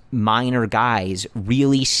these minor guys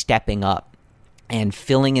really stepping up and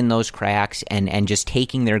filling in those cracks and just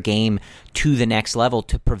taking their game to the next level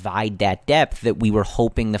to provide that depth that we were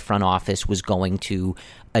hoping the front office was going to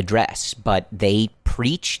address. But they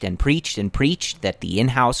preached and preached and preached that the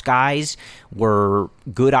in-house guys were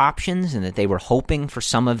good options and that they were hoping for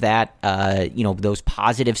some of that, those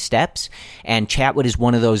positive steps. And Chatwood is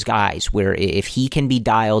one of those guys where if he can be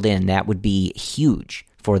dialed in, that would be huge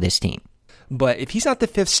for this team. But if he's not the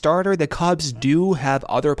fifth starter, the Cubs do have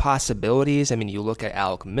other possibilities. I mean, you look at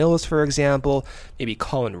Alec Mills, for example, maybe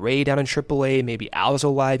Colin Ray down in AAA, maybe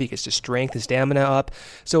Alzolay, he gets his strength and stamina up.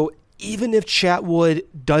 So even if Chatwood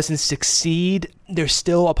doesn't succeed, there's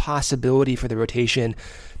still a possibility for the rotation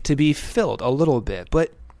to be filled a little bit.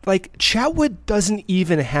 But Like, Chatwood doesn't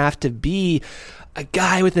even have to be a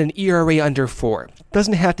guy with an ERA under 4.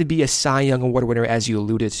 Doesn't have to be a Cy Young Award winner, as you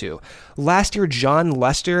alluded to. Last year, Jon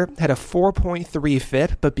Lester had a 4.3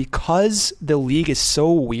 FIP, but because the league is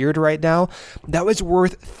so weird right now, that was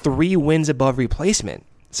worth 3 wins above replacement.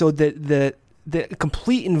 So the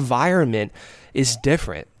complete environment is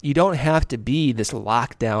different. You don't have to be this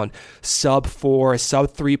lockdown sub 4, sub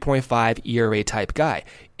 3.5 ERA type guy.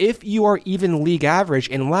 If you are even league average,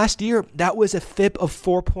 and last year that was a FIP of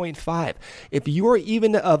 4.5. If you are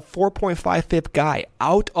even a 4.5 FIP guy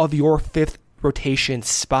out of your 5th rotation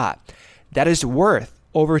spot, that is worth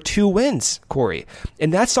over 2 wins, Corey.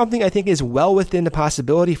 And that's something I think is well within the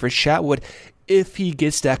possibility for Chatwood if he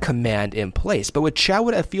gets that command in place. But with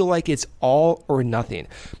Chatwood, I feel like it's all or nothing.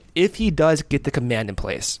 If he does get the command in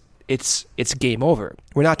place, it's game over.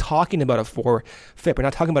 We're not talking about a 4 FIP. We're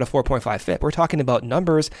not talking about a 4.5 FIP. We're talking about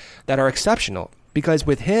numbers that are exceptional. Because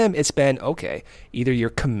with him, it's been, okay, either your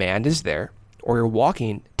command is there or you're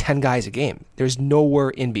walking 10 guys a game. There's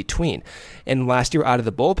nowhere in between. And last year out of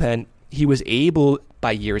the bullpen, he was able,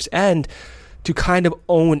 by year's end, to kind of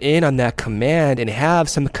own in on that command and have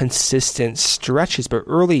some consistent stretches. But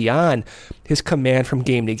early on, his command from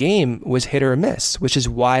game to game was hit or miss, which is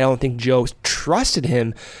why I don't think Joe trusted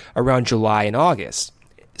him around July and August.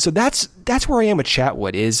 So that's where I am with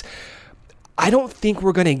Chatwood, is I don't think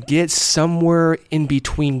we're going to get somewhere in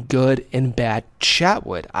between good and bad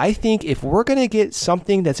Chatwood. I think if we're going to get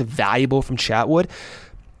something that's valuable from Chatwood,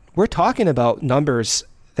 we're talking about numbers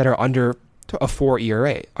that are under a 4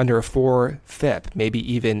 ERA, under a 4 FIP,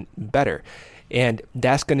 maybe even better. And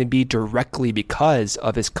that's going to be directly because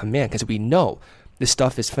of his command, because we know this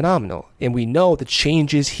stuff is phenomenal. And we know the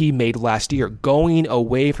changes he made last year, going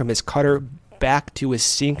away from his cutter back to his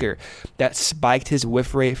sinker, that spiked his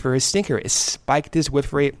whiff rate for his sinker. It spiked his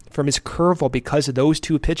whiff rate from his curveball, because of those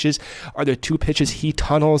 2 pitches are the 2 pitches he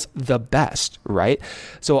tunnels the best, right?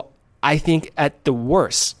 So I think at the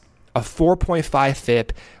worst, a 4.5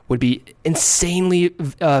 FIP would be insanely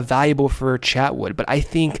valuable for Chatwood, but I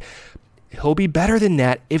think he'll be better than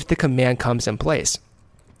that if the command comes in place.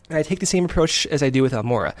 And I take the same approach as I do with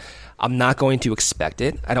Almora. I'm not going to expect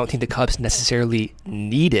it. I don't think the Cubs necessarily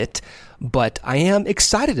need it, but I am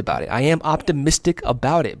excited about it. I am optimistic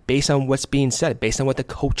about it based on what's being said, based on what the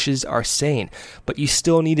coaches are saying. But you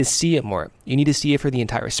still need to see it more. You need to see it for the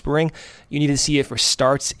entire spring. You need to see it for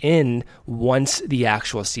starts in once the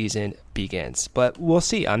actual season begins. But we'll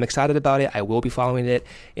see. I'm excited about it. I will be following it.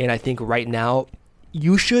 And I think right now,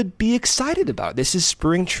 you should be excited about it. This is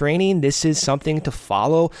spring training. This is something to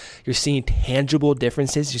follow. You're seeing tangible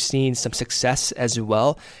differences. You're seeing some success as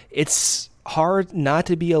well. It's hard not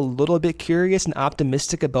to be a little bit curious and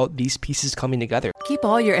optimistic about these pieces coming together. Keep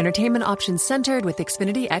all your entertainment options centered with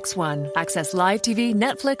Xfinity X1. Access live TV,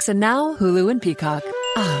 Netflix, and now Hulu and Peacock.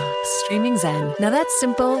 Ah, streaming zen. Now that's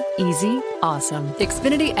simple, easy, awesome.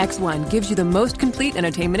 Xfinity X1 gives you the most complete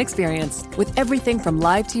entertainment experience with everything from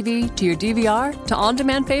live TV to your DVR to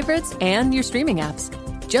on-demand favorites and your streaming apps.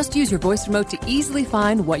 Just use your voice remote to easily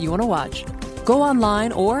find what you want to watch. Go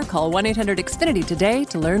online or call 1-800-XFINITY today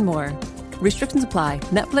to learn more. Restrictions apply.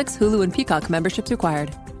 Netflix, Hulu, and Peacock memberships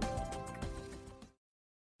required.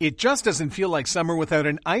 It just doesn't feel like summer without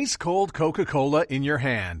an ice-cold Coca-Cola in your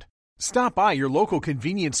hand. Stop by your local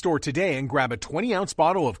convenience store today and grab a 20-ounce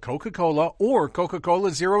bottle of Coca-Cola or Coca-Cola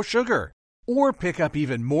Zero Sugar. Or pick up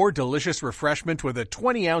even more delicious refreshment with a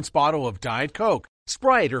 20-ounce bottle of Diet Coke,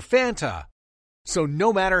 Sprite, or Fanta. So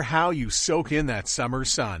no matter how you soak in that summer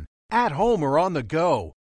sun, at home or on the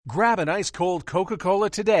go, grab an ice-cold Coca-Cola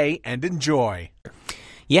today and enjoy.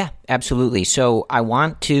 Yeah, absolutely. So I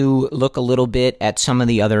want to look a little bit at some of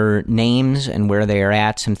the other names and where they are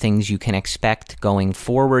at, some things you can expect going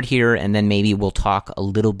forward here, and then maybe we'll talk a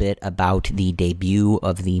little bit about the debut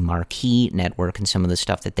of the Marquee Network and some of the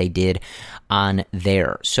stuff that they did on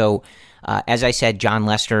there. So as I said, Jon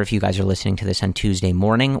Lester, if you guys are listening to this on Tuesday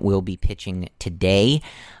morning, will be pitching today.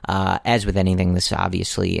 As with anything, this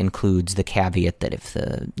obviously includes the caveat that if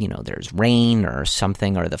there's rain or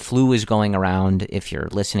something or the flu is going around, if you're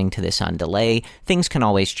listening to this on delay, things can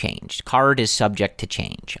always change. Card is subject to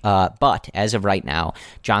change. But as of right now,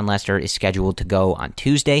 Jon Lester is scheduled to go on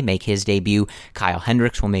Tuesday, make his debut. Kyle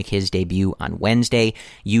Hendricks will make his debut on Wednesday.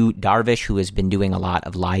 Yu Darvish, who has been doing a lot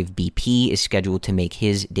of live BP, is scheduled to make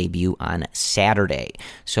his debut on on Saturday.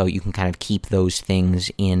 So you can kind of keep those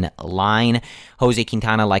things in line. Jose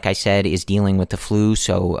Quintana, like I said, is dealing with the flu,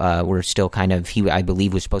 so we're still kind of, he, I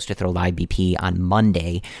believe, was supposed to throw live BP on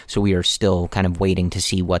Monday, so we are still kind of waiting to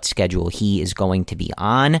see what schedule he is going to be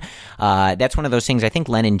on. That's one of those things, I think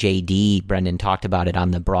Len and JD, Brendan, talked about it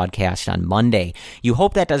on the broadcast on Monday. You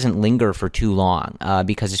hope that doesn't linger for too long,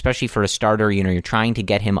 because especially for a starter, you're trying to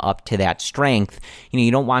get him up to that strength.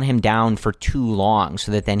 You don't want him down for too long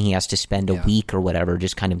so that then he has to spend a week or whatever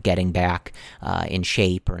just kind of getting back in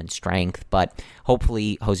shape or in strength. But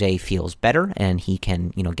hopefully Jose feels better and he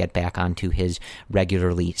can, get back onto his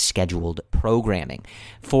regularly scheduled programming.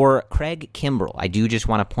 For Craig Kimbrel, I do just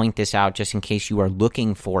want to point this out just in case you are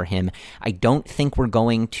looking for him. I don't think we're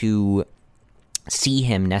going to see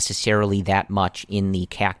him necessarily that much in the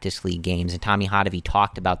Cactus League games. And Tommy Hotovy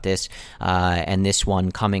talked about this, and this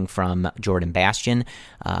one coming from Jordan Bastian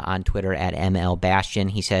on Twitter at ML Bastian.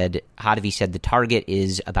 Hotovy said the target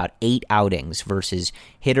is about 8 outings versus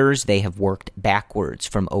hitters. They have worked backwards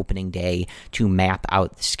from opening day to map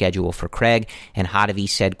out the schedule for Craig. And Hotovy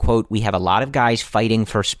said, quote, "We have a lot of guys fighting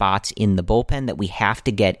for spots in the bullpen that we have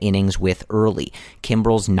to get innings with early.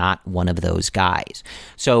 Kimbrel's not one of those guys."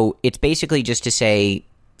 So it's basically just to say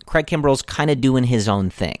Craig Kimbrel's kind of doing his own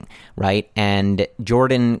thing, right? And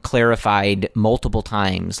Jordan clarified multiple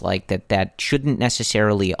times like that shouldn't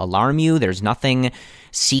necessarily alarm you. There's nothing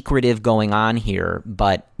secretive going on here,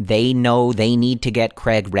 but they know they need to get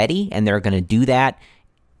Craig ready, and they're going to do that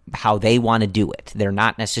how they want to do it. They're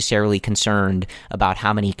not necessarily concerned about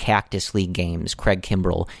how many Cactus League games Craig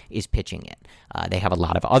Kimbrel is pitching in. They have a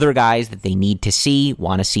lot of other guys that they need to see,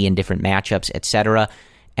 want to see in different matchups, etc.,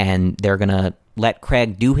 and they're going to let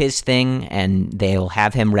Craig do his thing, and they'll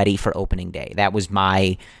have him ready for opening day. That was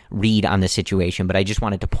my read on the situation, but I just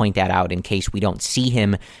wanted to point that out in case we don't see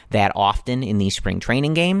him that often in these spring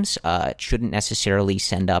training games. It shouldn't necessarily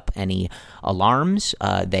send up any alarms.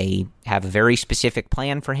 They have a very specific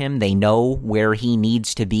plan for him. They know where he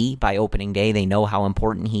needs to be by opening day. They know how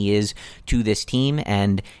important he is to this team,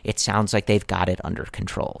 and it sounds like they've got it under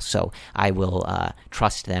control. So I will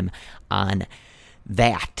trust them on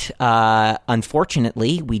that.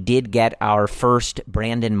 Unfortunately, we did get our first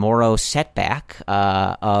Brandon Morrow setback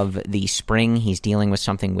of the spring. He's dealing with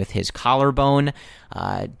something with his collarbone.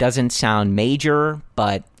 Doesn't sound major,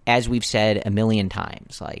 but as we've said a million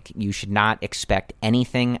times, you should not expect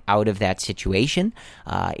anything out of that situation.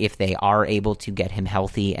 If they are able to get him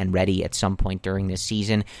healthy and ready at some point during this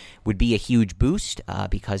season, would be a huge boost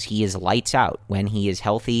because he is lights out when he is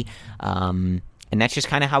healthy. And that's just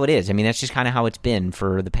kind of how it is. I mean, that's just kind of how it's been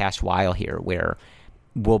for the past while here, where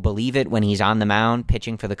we'll believe it when he's on the mound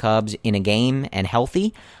pitching for the Cubs in a game and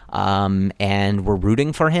healthy, and we're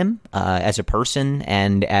rooting for him as a person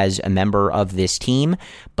and as a member of this team.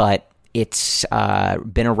 But it's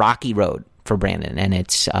been a rocky road for Brandon, and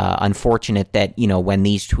it's unfortunate that, when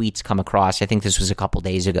these tweets come across, I think this was a couple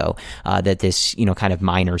days ago, that this, kind of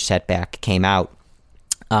minor setback came out,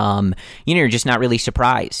 you're just not really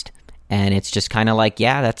surprised. And it's just kind of like,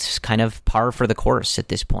 yeah, that's kind of par for the course at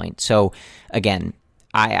this point. So, again,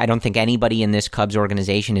 I don't think anybody in this Cubs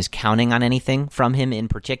organization is counting on anything from him in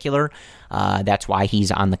particular. That's why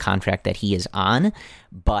he's on the contract that he is on.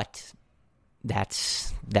 But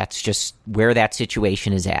that's just where that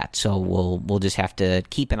situation is at. So we'll just have to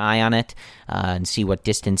keep an eye on it and see what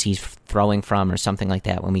distance he's throwing from or something like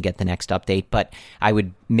that when we get the next update. But I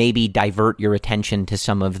would maybe divert your attention to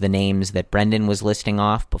some of the names that Brendan was listing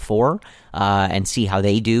off before and see how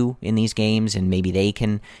they do in these games, and maybe they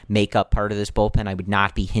can make up part of this bullpen. I would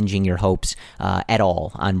not be hinging your hopes at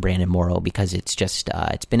all on Brandon Morrow because it's just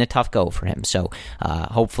it's been a tough go for him. So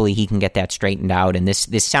hopefully he can get that straightened out. And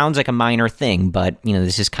this sounds like a minor thing, but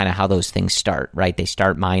this is kind of how those things start, right? They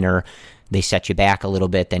start minor, they set you back a little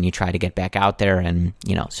bit, then you try to get back out there, and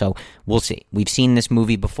so we'll see. We've seen this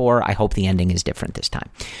movie before. I hope the ending is different this time.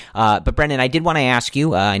 But Brendan, I did want to ask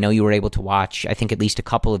you, I know you were able to watch, I think, at least a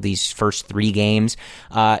couple of these first 3 games.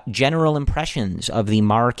 General impressions of the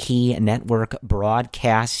Marquee Network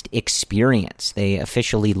broadcast experience. They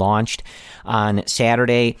officially launched on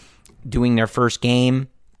Saturday, doing their first game.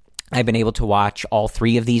 I've been able to watch all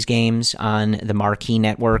 3 of these games on the Marquee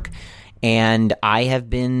Network, and I have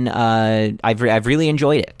been I've really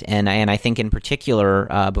enjoyed it. And I think in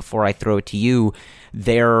particular, before I throw it to you,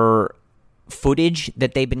 their footage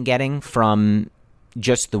that they've been getting from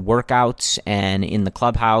just the workouts and in the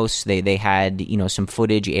clubhouse. They had, some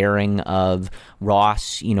footage airing of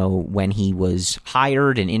Ross, when he was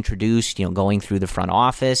hired and introduced, going through the front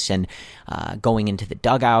office and going into the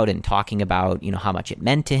dugout and talking about, how much it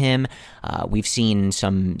meant to him. We've seen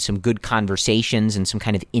some good conversations and some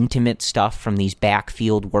kind of intimate stuff from these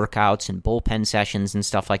backfield workouts and bullpen sessions and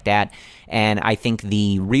stuff like that. And I think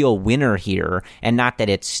the real winner here, and not that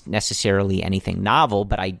it's necessarily anything novel,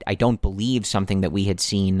 but I don't believe something that we had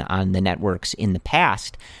seen on the networks in the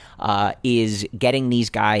past, is getting these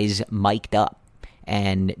guys mic'd up.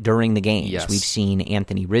 And during the games, we've seen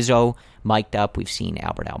Anthony Rizzo mic'd up. We've seen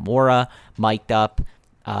Albert Almora mic'd up.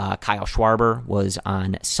 Kyle Schwarber was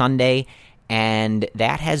on Sunday. And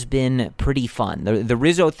that has been pretty fun. The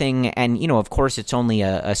Rizzo thing, and, of course, it's only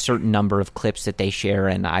a certain number of clips that they share,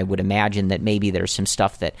 and I would imagine that maybe there's some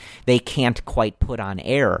stuff that they can't quite put on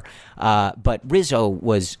air. But Rizzo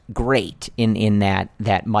was great in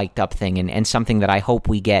that mic'd up thing, and something that I hope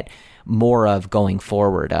we get more of going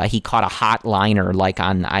forward. He caught a hot liner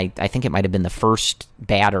on, I think it might have been the first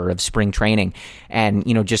batter of spring training, and,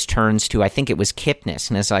 just turns to, I think it was Kipnis,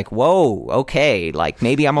 and it's like, whoa, okay,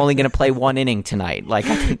 maybe I'm only going to play one inning tonight. I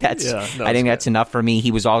think that's enough for me. He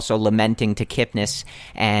was also lamenting to Kipnis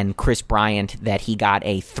and Chris Bryant that he got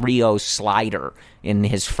a 3-0 slider in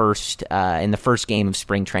his in the first game of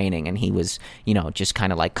spring training, and he was, just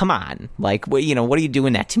kind of like, come on, what are you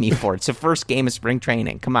doing that to me for? It's the first game of spring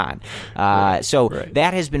training. Come on.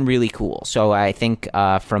 That has been really cool. So I think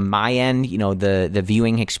from my end, the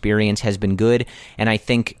viewing experience has been good, and I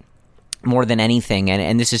think more than anything,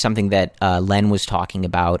 and this is something that Len was talking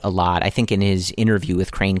about a lot, I think in his interview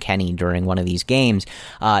with Crane Kenny during one of these games,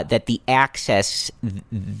 that the access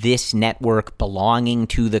this network belonging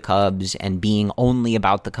to the Cubs and being only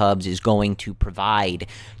about the Cubs is going to provide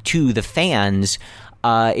to the fans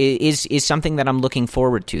is something that I'm looking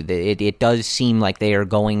forward to. It does seem like they are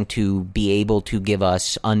going to be able to give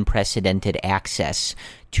us unprecedented access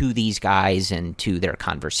to these guys and to their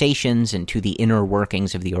conversations and to the inner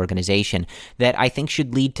workings of the organization that I think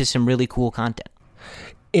should lead to some really cool content.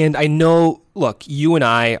 And I know, look, you and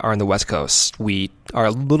I are on the West Coast. We are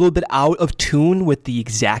a little bit out of tune with the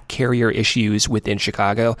exact carrier issues within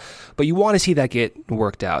Chicago, but you want to see that get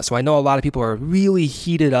worked out. So I know a lot of people are really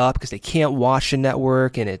heated up because they can't watch the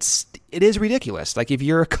network, and it is ridiculous. If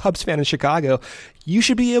you're a Cubs fan in Chicago, you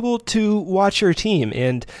should be able to watch your team,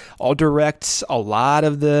 and I'll direct a lot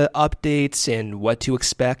of the updates and what to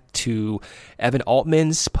expect to Evan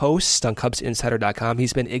Altman's post on CubsInsider.com.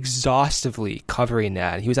 He's been exhaustively covering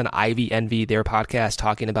that. He was on Ivy Envy, their podcast,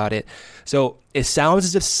 talking about it. So it sounds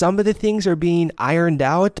as if some of the things are being ironed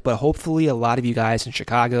out, but hopefully a lot of you guys in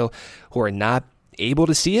Chicago who are not able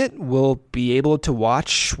to see it will be able to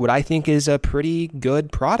watch what I think is a pretty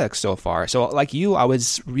good product so far. So like you, I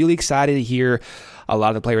was really excited to hear a lot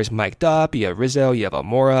of the players mic'd up. You have Rizzo, you have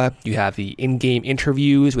Almora, you have the in-game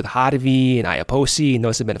interviews with Hottovy and Iapoce, and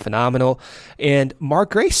those have been phenomenal. And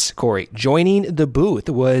Mark Grace, Corey, joining the booth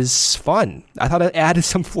was fun. I thought it added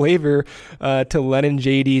some flavor to Len and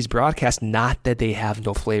JD's broadcast. Not that they have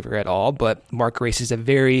no flavor at all, but Mark Grace is a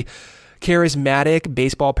very charismatic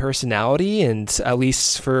baseball personality, and at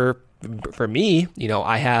least for me,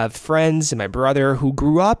 I have friends and my brother who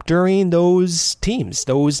grew up during those teams,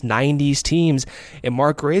 those 90s teams, and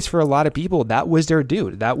Mark Grace, for a lot of people, that was their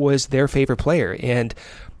dude. That was their favorite player. And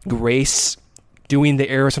Grace doing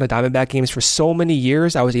the Arizona Diamondback games for so many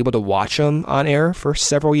years. I was able to watch him on air for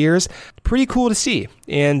several years. Pretty cool to see.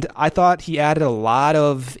 And I thought he added a lot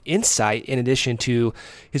of insight in addition to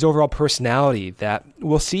his overall personality that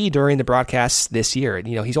we'll see during the broadcasts this year.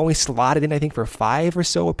 He's only slotted in, I think, for 5 or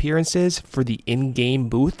so appearances for the in-game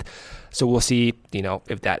booth. So we'll see,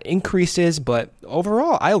 if that increases. But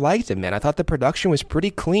overall, I liked it, man. I thought the production was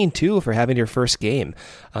pretty clean, too, for having your first game.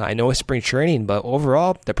 I know it's spring training, but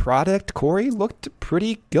overall, the product, Corey, looked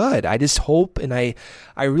pretty good. I just hope, and I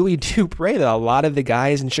really do pray that a lot of the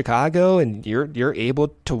guys in Chicago and you're able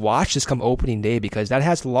to watch this come opening day, because that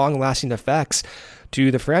has long-lasting effects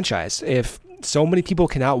to the franchise. If so many people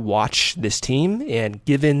cannot watch this team, and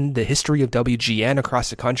given the history of WGN across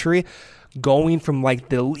the country, going from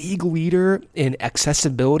the league leader in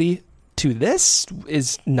accessibility to this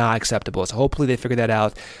is not acceptable. So hopefully they figure that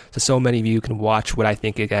out so many of you can watch what I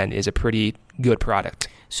think, again, is a pretty good product.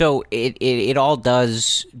 So it all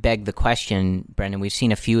does beg the question, Brendan. We've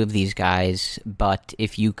seen a few of these guys, but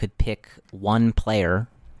if you could pick one player,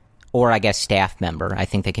 or I guess staff member, I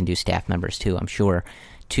think they can do staff members too, I'm sure,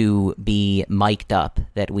 to be mic'd up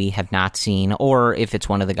that we have not seen, or if it's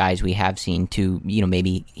one of the guys we have seen, to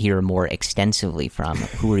maybe hear more extensively from,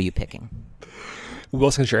 who are you picking?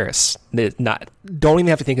 Willson Contreras. Don't even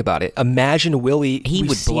have to think about it. Imagine Willie. He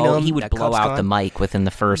would blow out the mic within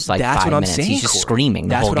the first 5 minutes. Saying, he's just screaming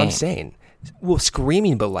the whole game. That's what I'm saying. Well,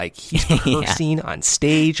 screaming, but he's cursing on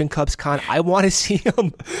stage in CubsCon. I want to see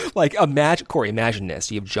him. Imagine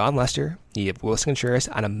this. You have John Lester, you have Willson Contreras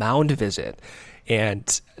on a mound visit.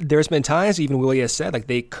 And there's been times, even Willie has said,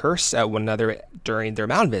 they curse at one another during their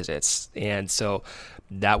mound visits. And so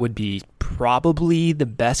that would be probably the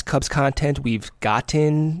best Cubs content we've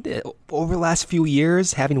gotten over the last few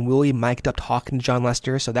years, having Willie mic'd up talking to John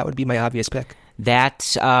Lester. So that would be my obvious pick.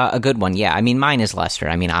 That's a good one. Yeah. I mean, mine is Lester.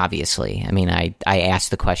 I mean, obviously. I mean, I asked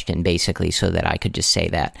the question basically so that I could just say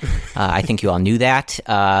that. I think you all knew that.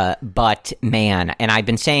 But man, and I've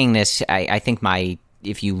been saying this, I think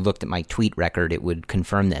if you looked at my tweet record, it would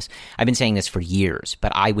confirm this. I've been saying this for years,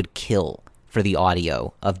 but I would kill for the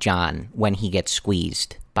audio of John when he gets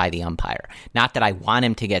squeezed by the umpire. Not that I want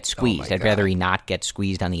him to get squeezed. I'd rather he not get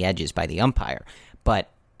squeezed on the edges by the umpire. But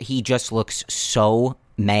he just looks so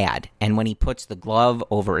mad. And when he puts the glove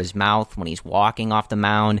over his mouth, when he's walking off the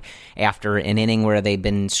mound after an inning where they've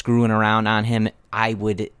been screwing around on him, I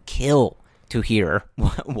would kill to hear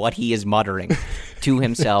what he is muttering to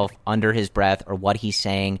himself under his breath or what he's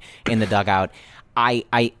saying in the dugout. I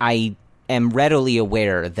am readily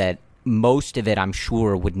aware that most of it, I'm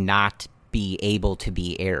sure, would not be able to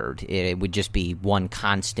be aired. It would just be one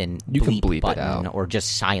constant bleep button or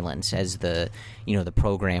just silence as the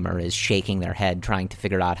programmer is shaking their head trying to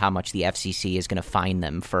figure out how much the FCC is going to fine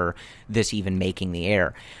them for this even making the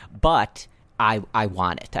air. But I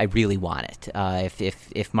want it. I really want it.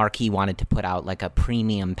 If Marquee wanted to put out a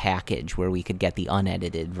premium package where we could get the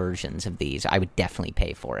unedited versions of these, I would definitely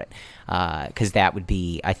pay for it because that would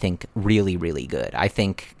be, I think, really, really good. I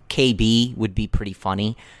think KB would be pretty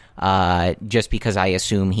funny just because I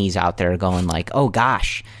assume he's out there going oh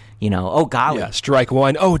gosh, oh golly. Yeah, strike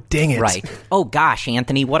one. Oh, dang it. Right. Oh gosh,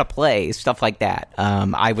 Anthony, what a play. Stuff like that.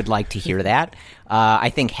 I would like to hear that. I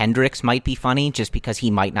think Hendricks might be funny just because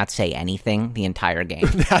he might not say anything the entire game.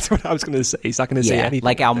 That's what I was going to say. He's not going to say anything.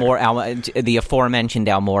 Like Almora, the aforementioned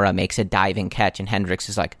Almora makes a diving catch and Hendricks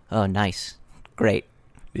is like, oh, nice. Great.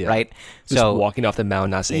 Yeah. Right? Just walking off the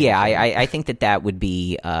mound, not saying anything. I think that would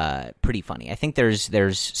be pretty funny. I think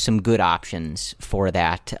there's some good options for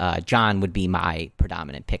that. John would be my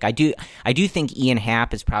predominant pick. I do think Ian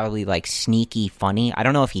Happ is probably sneaky funny. I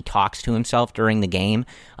don't know if he talks to himself during the game,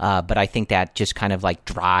 but I think that just kind of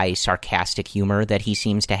dry, sarcastic humor that he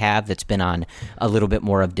seems to have that's been on a little bit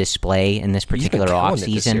more of display in this particular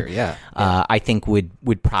offseason, I think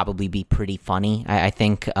would probably be pretty funny. I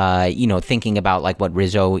think, thinking about what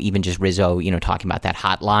Rizzo, even just Rizzo, talking about that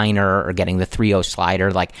hotline or getting the 3-0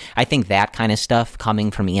 slider. I think that kind of stuff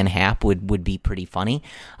coming from Ian Happ would be pretty funny.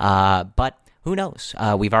 But who knows?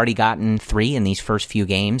 We've already gotten 3 in these first few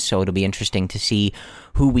games, so it'll be interesting to see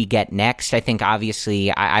who we get next. I think,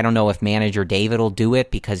 obviously, I don't know if manager David will do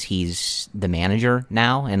it because he's the manager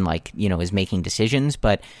now and, is making decisions,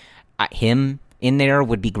 but him in there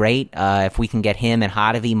would be great. If we can get him and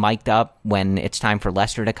Hottovy mic'd up when it's time for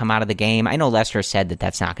Lester to come out of the game. I know Lester said that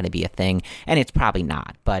that's not going to be a thing, and it's probably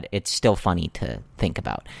not, but it's still funny to think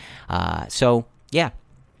about. So, yeah.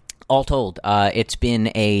 All told, it's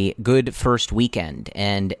been a good first weekend,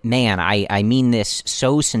 and man, I mean this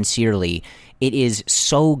so sincerely. It is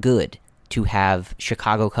so good to have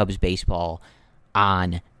Chicago Cubs baseball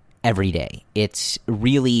on every day. It's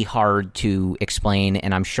really hard to explain,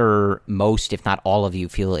 and I'm sure most, if not all of you,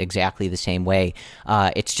 feel exactly the same way.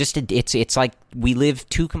 It's just it's like we live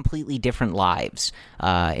 2 completely different lives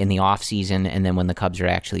in the off season and then when the Cubs are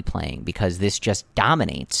actually playing, because this just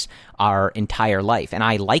dominates our entire life, and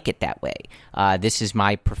I like it that way. This is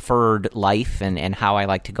my preferred life and how I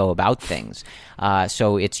like to go about things.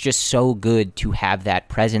 So it's just so good to have that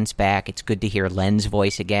presence back. It's good to hear Len's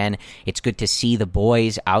voice again. It's good to see the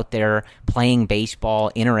boys out there playing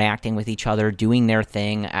baseball, interacting with each other, doing their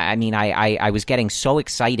thing. I mean, I was getting so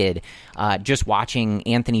excited just watching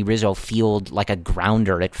Anthony Rizzo field like a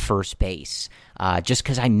grounder at first base. Just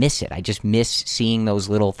because I miss it. I just miss seeing those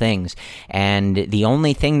little things. And the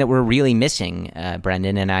only thing that we're really missing,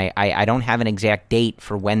 Brendan, and I don't have an exact date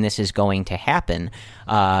for when this is going to happen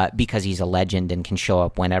because he's a legend and can show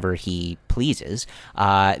up whenever he pleases.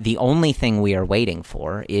 The only thing we are waiting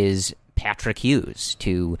for is Patrick Hughes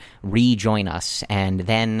to rejoin us, and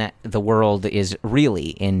then the world is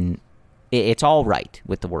really it's all right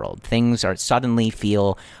with the world. Things are suddenly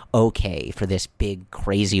feel okay for this big,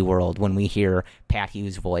 crazy world when we hear Pat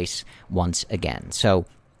Hughes' voice once again. So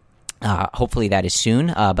hopefully that is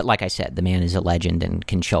soon. But like I said, the man is a legend and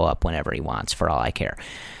can show up whenever he wants, for all I care.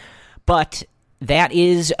 But that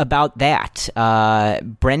is about that.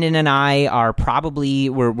 Brendan and I are probably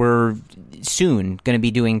we're soon going to be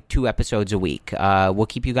doing 2 episodes a week. We'll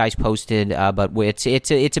keep you guys posted, but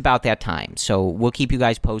it's about that time. So we'll keep you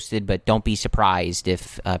guys posted, but don't be surprised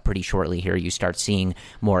if pretty shortly here you start seeing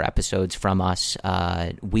more episodes from us.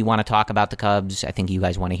 We want to talk about the Cubs. I think you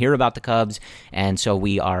guys want to hear about the Cubs, and so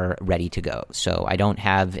we are ready to go. So I don't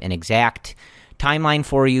have an exact timeline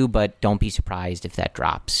for you, but don't be surprised if that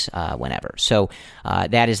drops whenever. So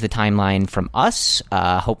that is the timeline from us.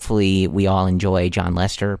 Hopefully we all enjoy Jon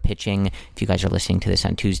Lester pitching, if you guys are listening to this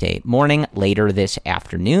on Tuesday morning, later this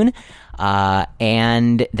afternoon.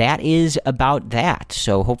 And that is about that.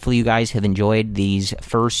 So hopefully you guys have enjoyed these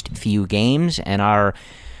first few games and are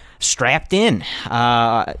strapped in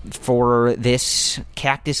for this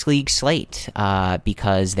Cactus League slate,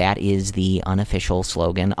 because that is the official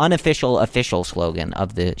official slogan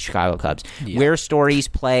of the Chicago Cubs. Yeah. Where stories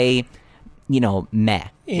play, meh,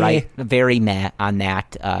 right? Very meh on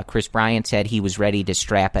that. Chris Bryant said he was ready to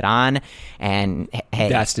strap it on, and hey,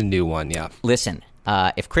 that's the new one, yeah. Listen,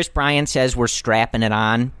 if Chris Bryant says we're strapping it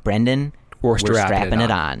on, Brendan, we're strapping it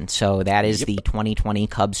on. So that is the 2020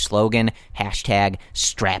 Cubs slogan. #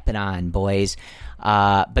 strap it on, boys.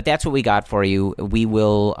 But that's what we got for you. We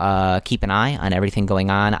will keep an eye on everything going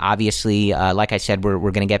on. Obviously, like I said, we're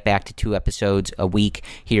going to get back to 2 episodes a week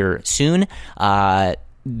here soon.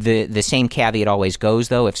 The same caveat always goes,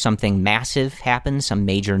 though. If something massive happens, some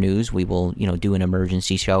major news, we will do an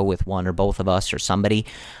emergency show with one or both of us or somebody,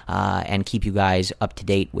 and keep you guys up to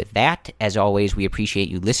date with that. As always, we appreciate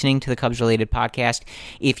you listening to the Cubs Related podcast.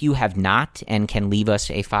 If you have not and can leave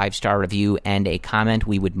us a 5-star review and a comment,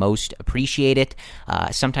 we would most appreciate it.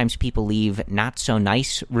 Sometimes people leave not so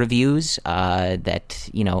nice reviews that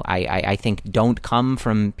I think don't come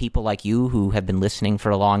from people like you who have been listening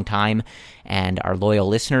for a long time and are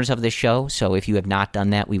loyal listeners of this show. So if you have not done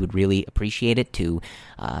that, we would really appreciate it to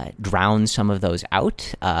drown some of those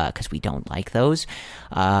out, because we don't like those.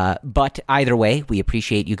 But either way, we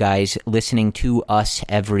appreciate you guys listening to us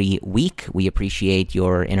every week. We appreciate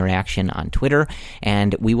your interaction on Twitter,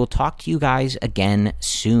 and we will talk to you guys again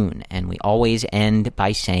soon. And we always end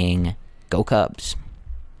by saying, Go Cubs.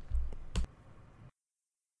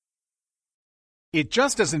 It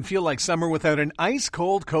just doesn't feel like summer without an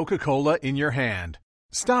ice-cold Coca-Cola in your hand.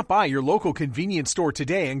 Stop by your local convenience store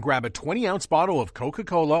today and grab a 20-ounce bottle of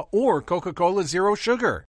Coca-Cola or Coca-Cola Zero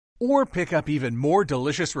Sugar. Or pick up even more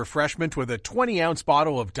delicious refreshment with a 20-ounce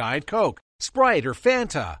bottle of Diet Coke, Sprite, or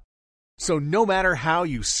Fanta. So no matter how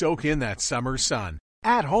you soak in that summer sun,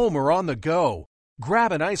 at home or on the go,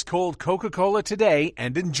 grab an ice-cold Coca-Cola today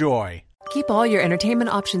and enjoy. Keep all your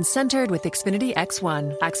entertainment options centered with Xfinity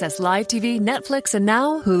X1. Access live TV, Netflix, and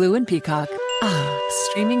now Hulu and Peacock.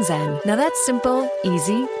 Streaming zen. Now that's simple,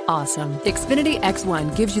 easy, awesome. Xfinity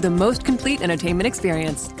X1 gives you the most complete entertainment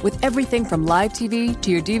experience with everything from live TV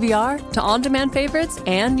to your DVR to on-demand favorites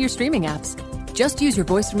and your streaming apps. Just use your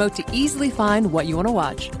voice remote to easily find what you want to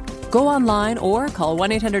watch. Go online or call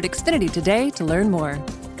 1-800-XFINITY today to learn more.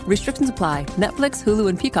 Restrictions apply. Netflix, Hulu,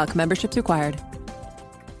 and Peacock memberships required.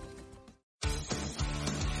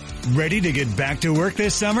 Ready to get back to work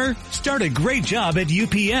this summer? Start a great job at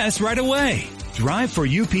UPS right away. Drive for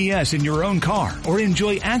UPS in your own car or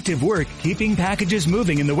enjoy active work keeping packages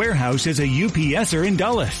moving in the warehouse as a UPSer in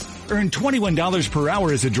Dulles. Earn $21 per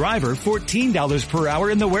hour as a driver, $14 per hour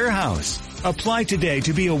in the warehouse. Apply today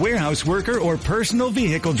to be a warehouse worker or personal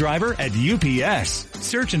vehicle driver at UPS.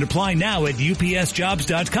 Search and apply now at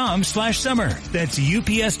upsjobs.com/summer. That's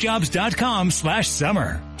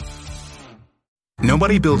upsjobs.com/summer.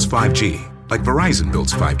 Nobody builds 5G like Verizon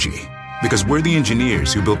builds 5G, because we're the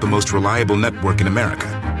engineers who built the most reliable network in America.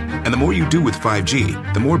 And the more you do with 5G,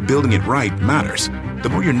 the more building it right matters. The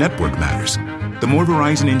more your network matters. The more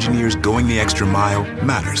Verizon engineers going the extra mile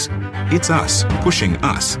matters. It's us pushing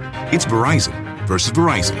us. It's Verizon versus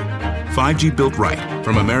Verizon. 5G built right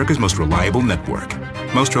from America's most reliable network.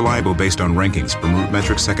 Most reliable based on rankings from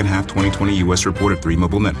RootMetrics second half 2020 U.S. report of 3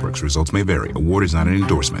 mobile networks. Results may vary. Award is not an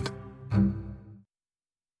endorsement.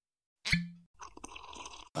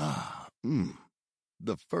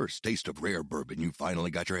 The first taste of rare bourbon you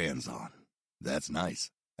finally got your hands on. That's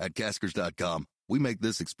nice. At Caskers.com, we make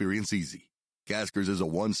this experience easy. Caskers is a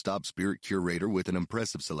one-stop spirit curator with an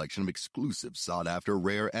impressive selection of exclusive, sought-after,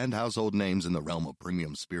 rare, and household names in the realm of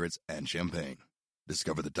premium spirits and champagne.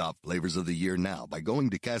 Discover the top flavors of the year now by going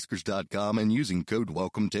to Caskers.com and using code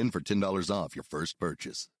WELCOME10 for $10 off your first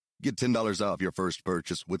purchase. Get $10 off your first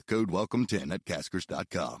purchase with code WELCOME10 at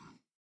Caskers.com.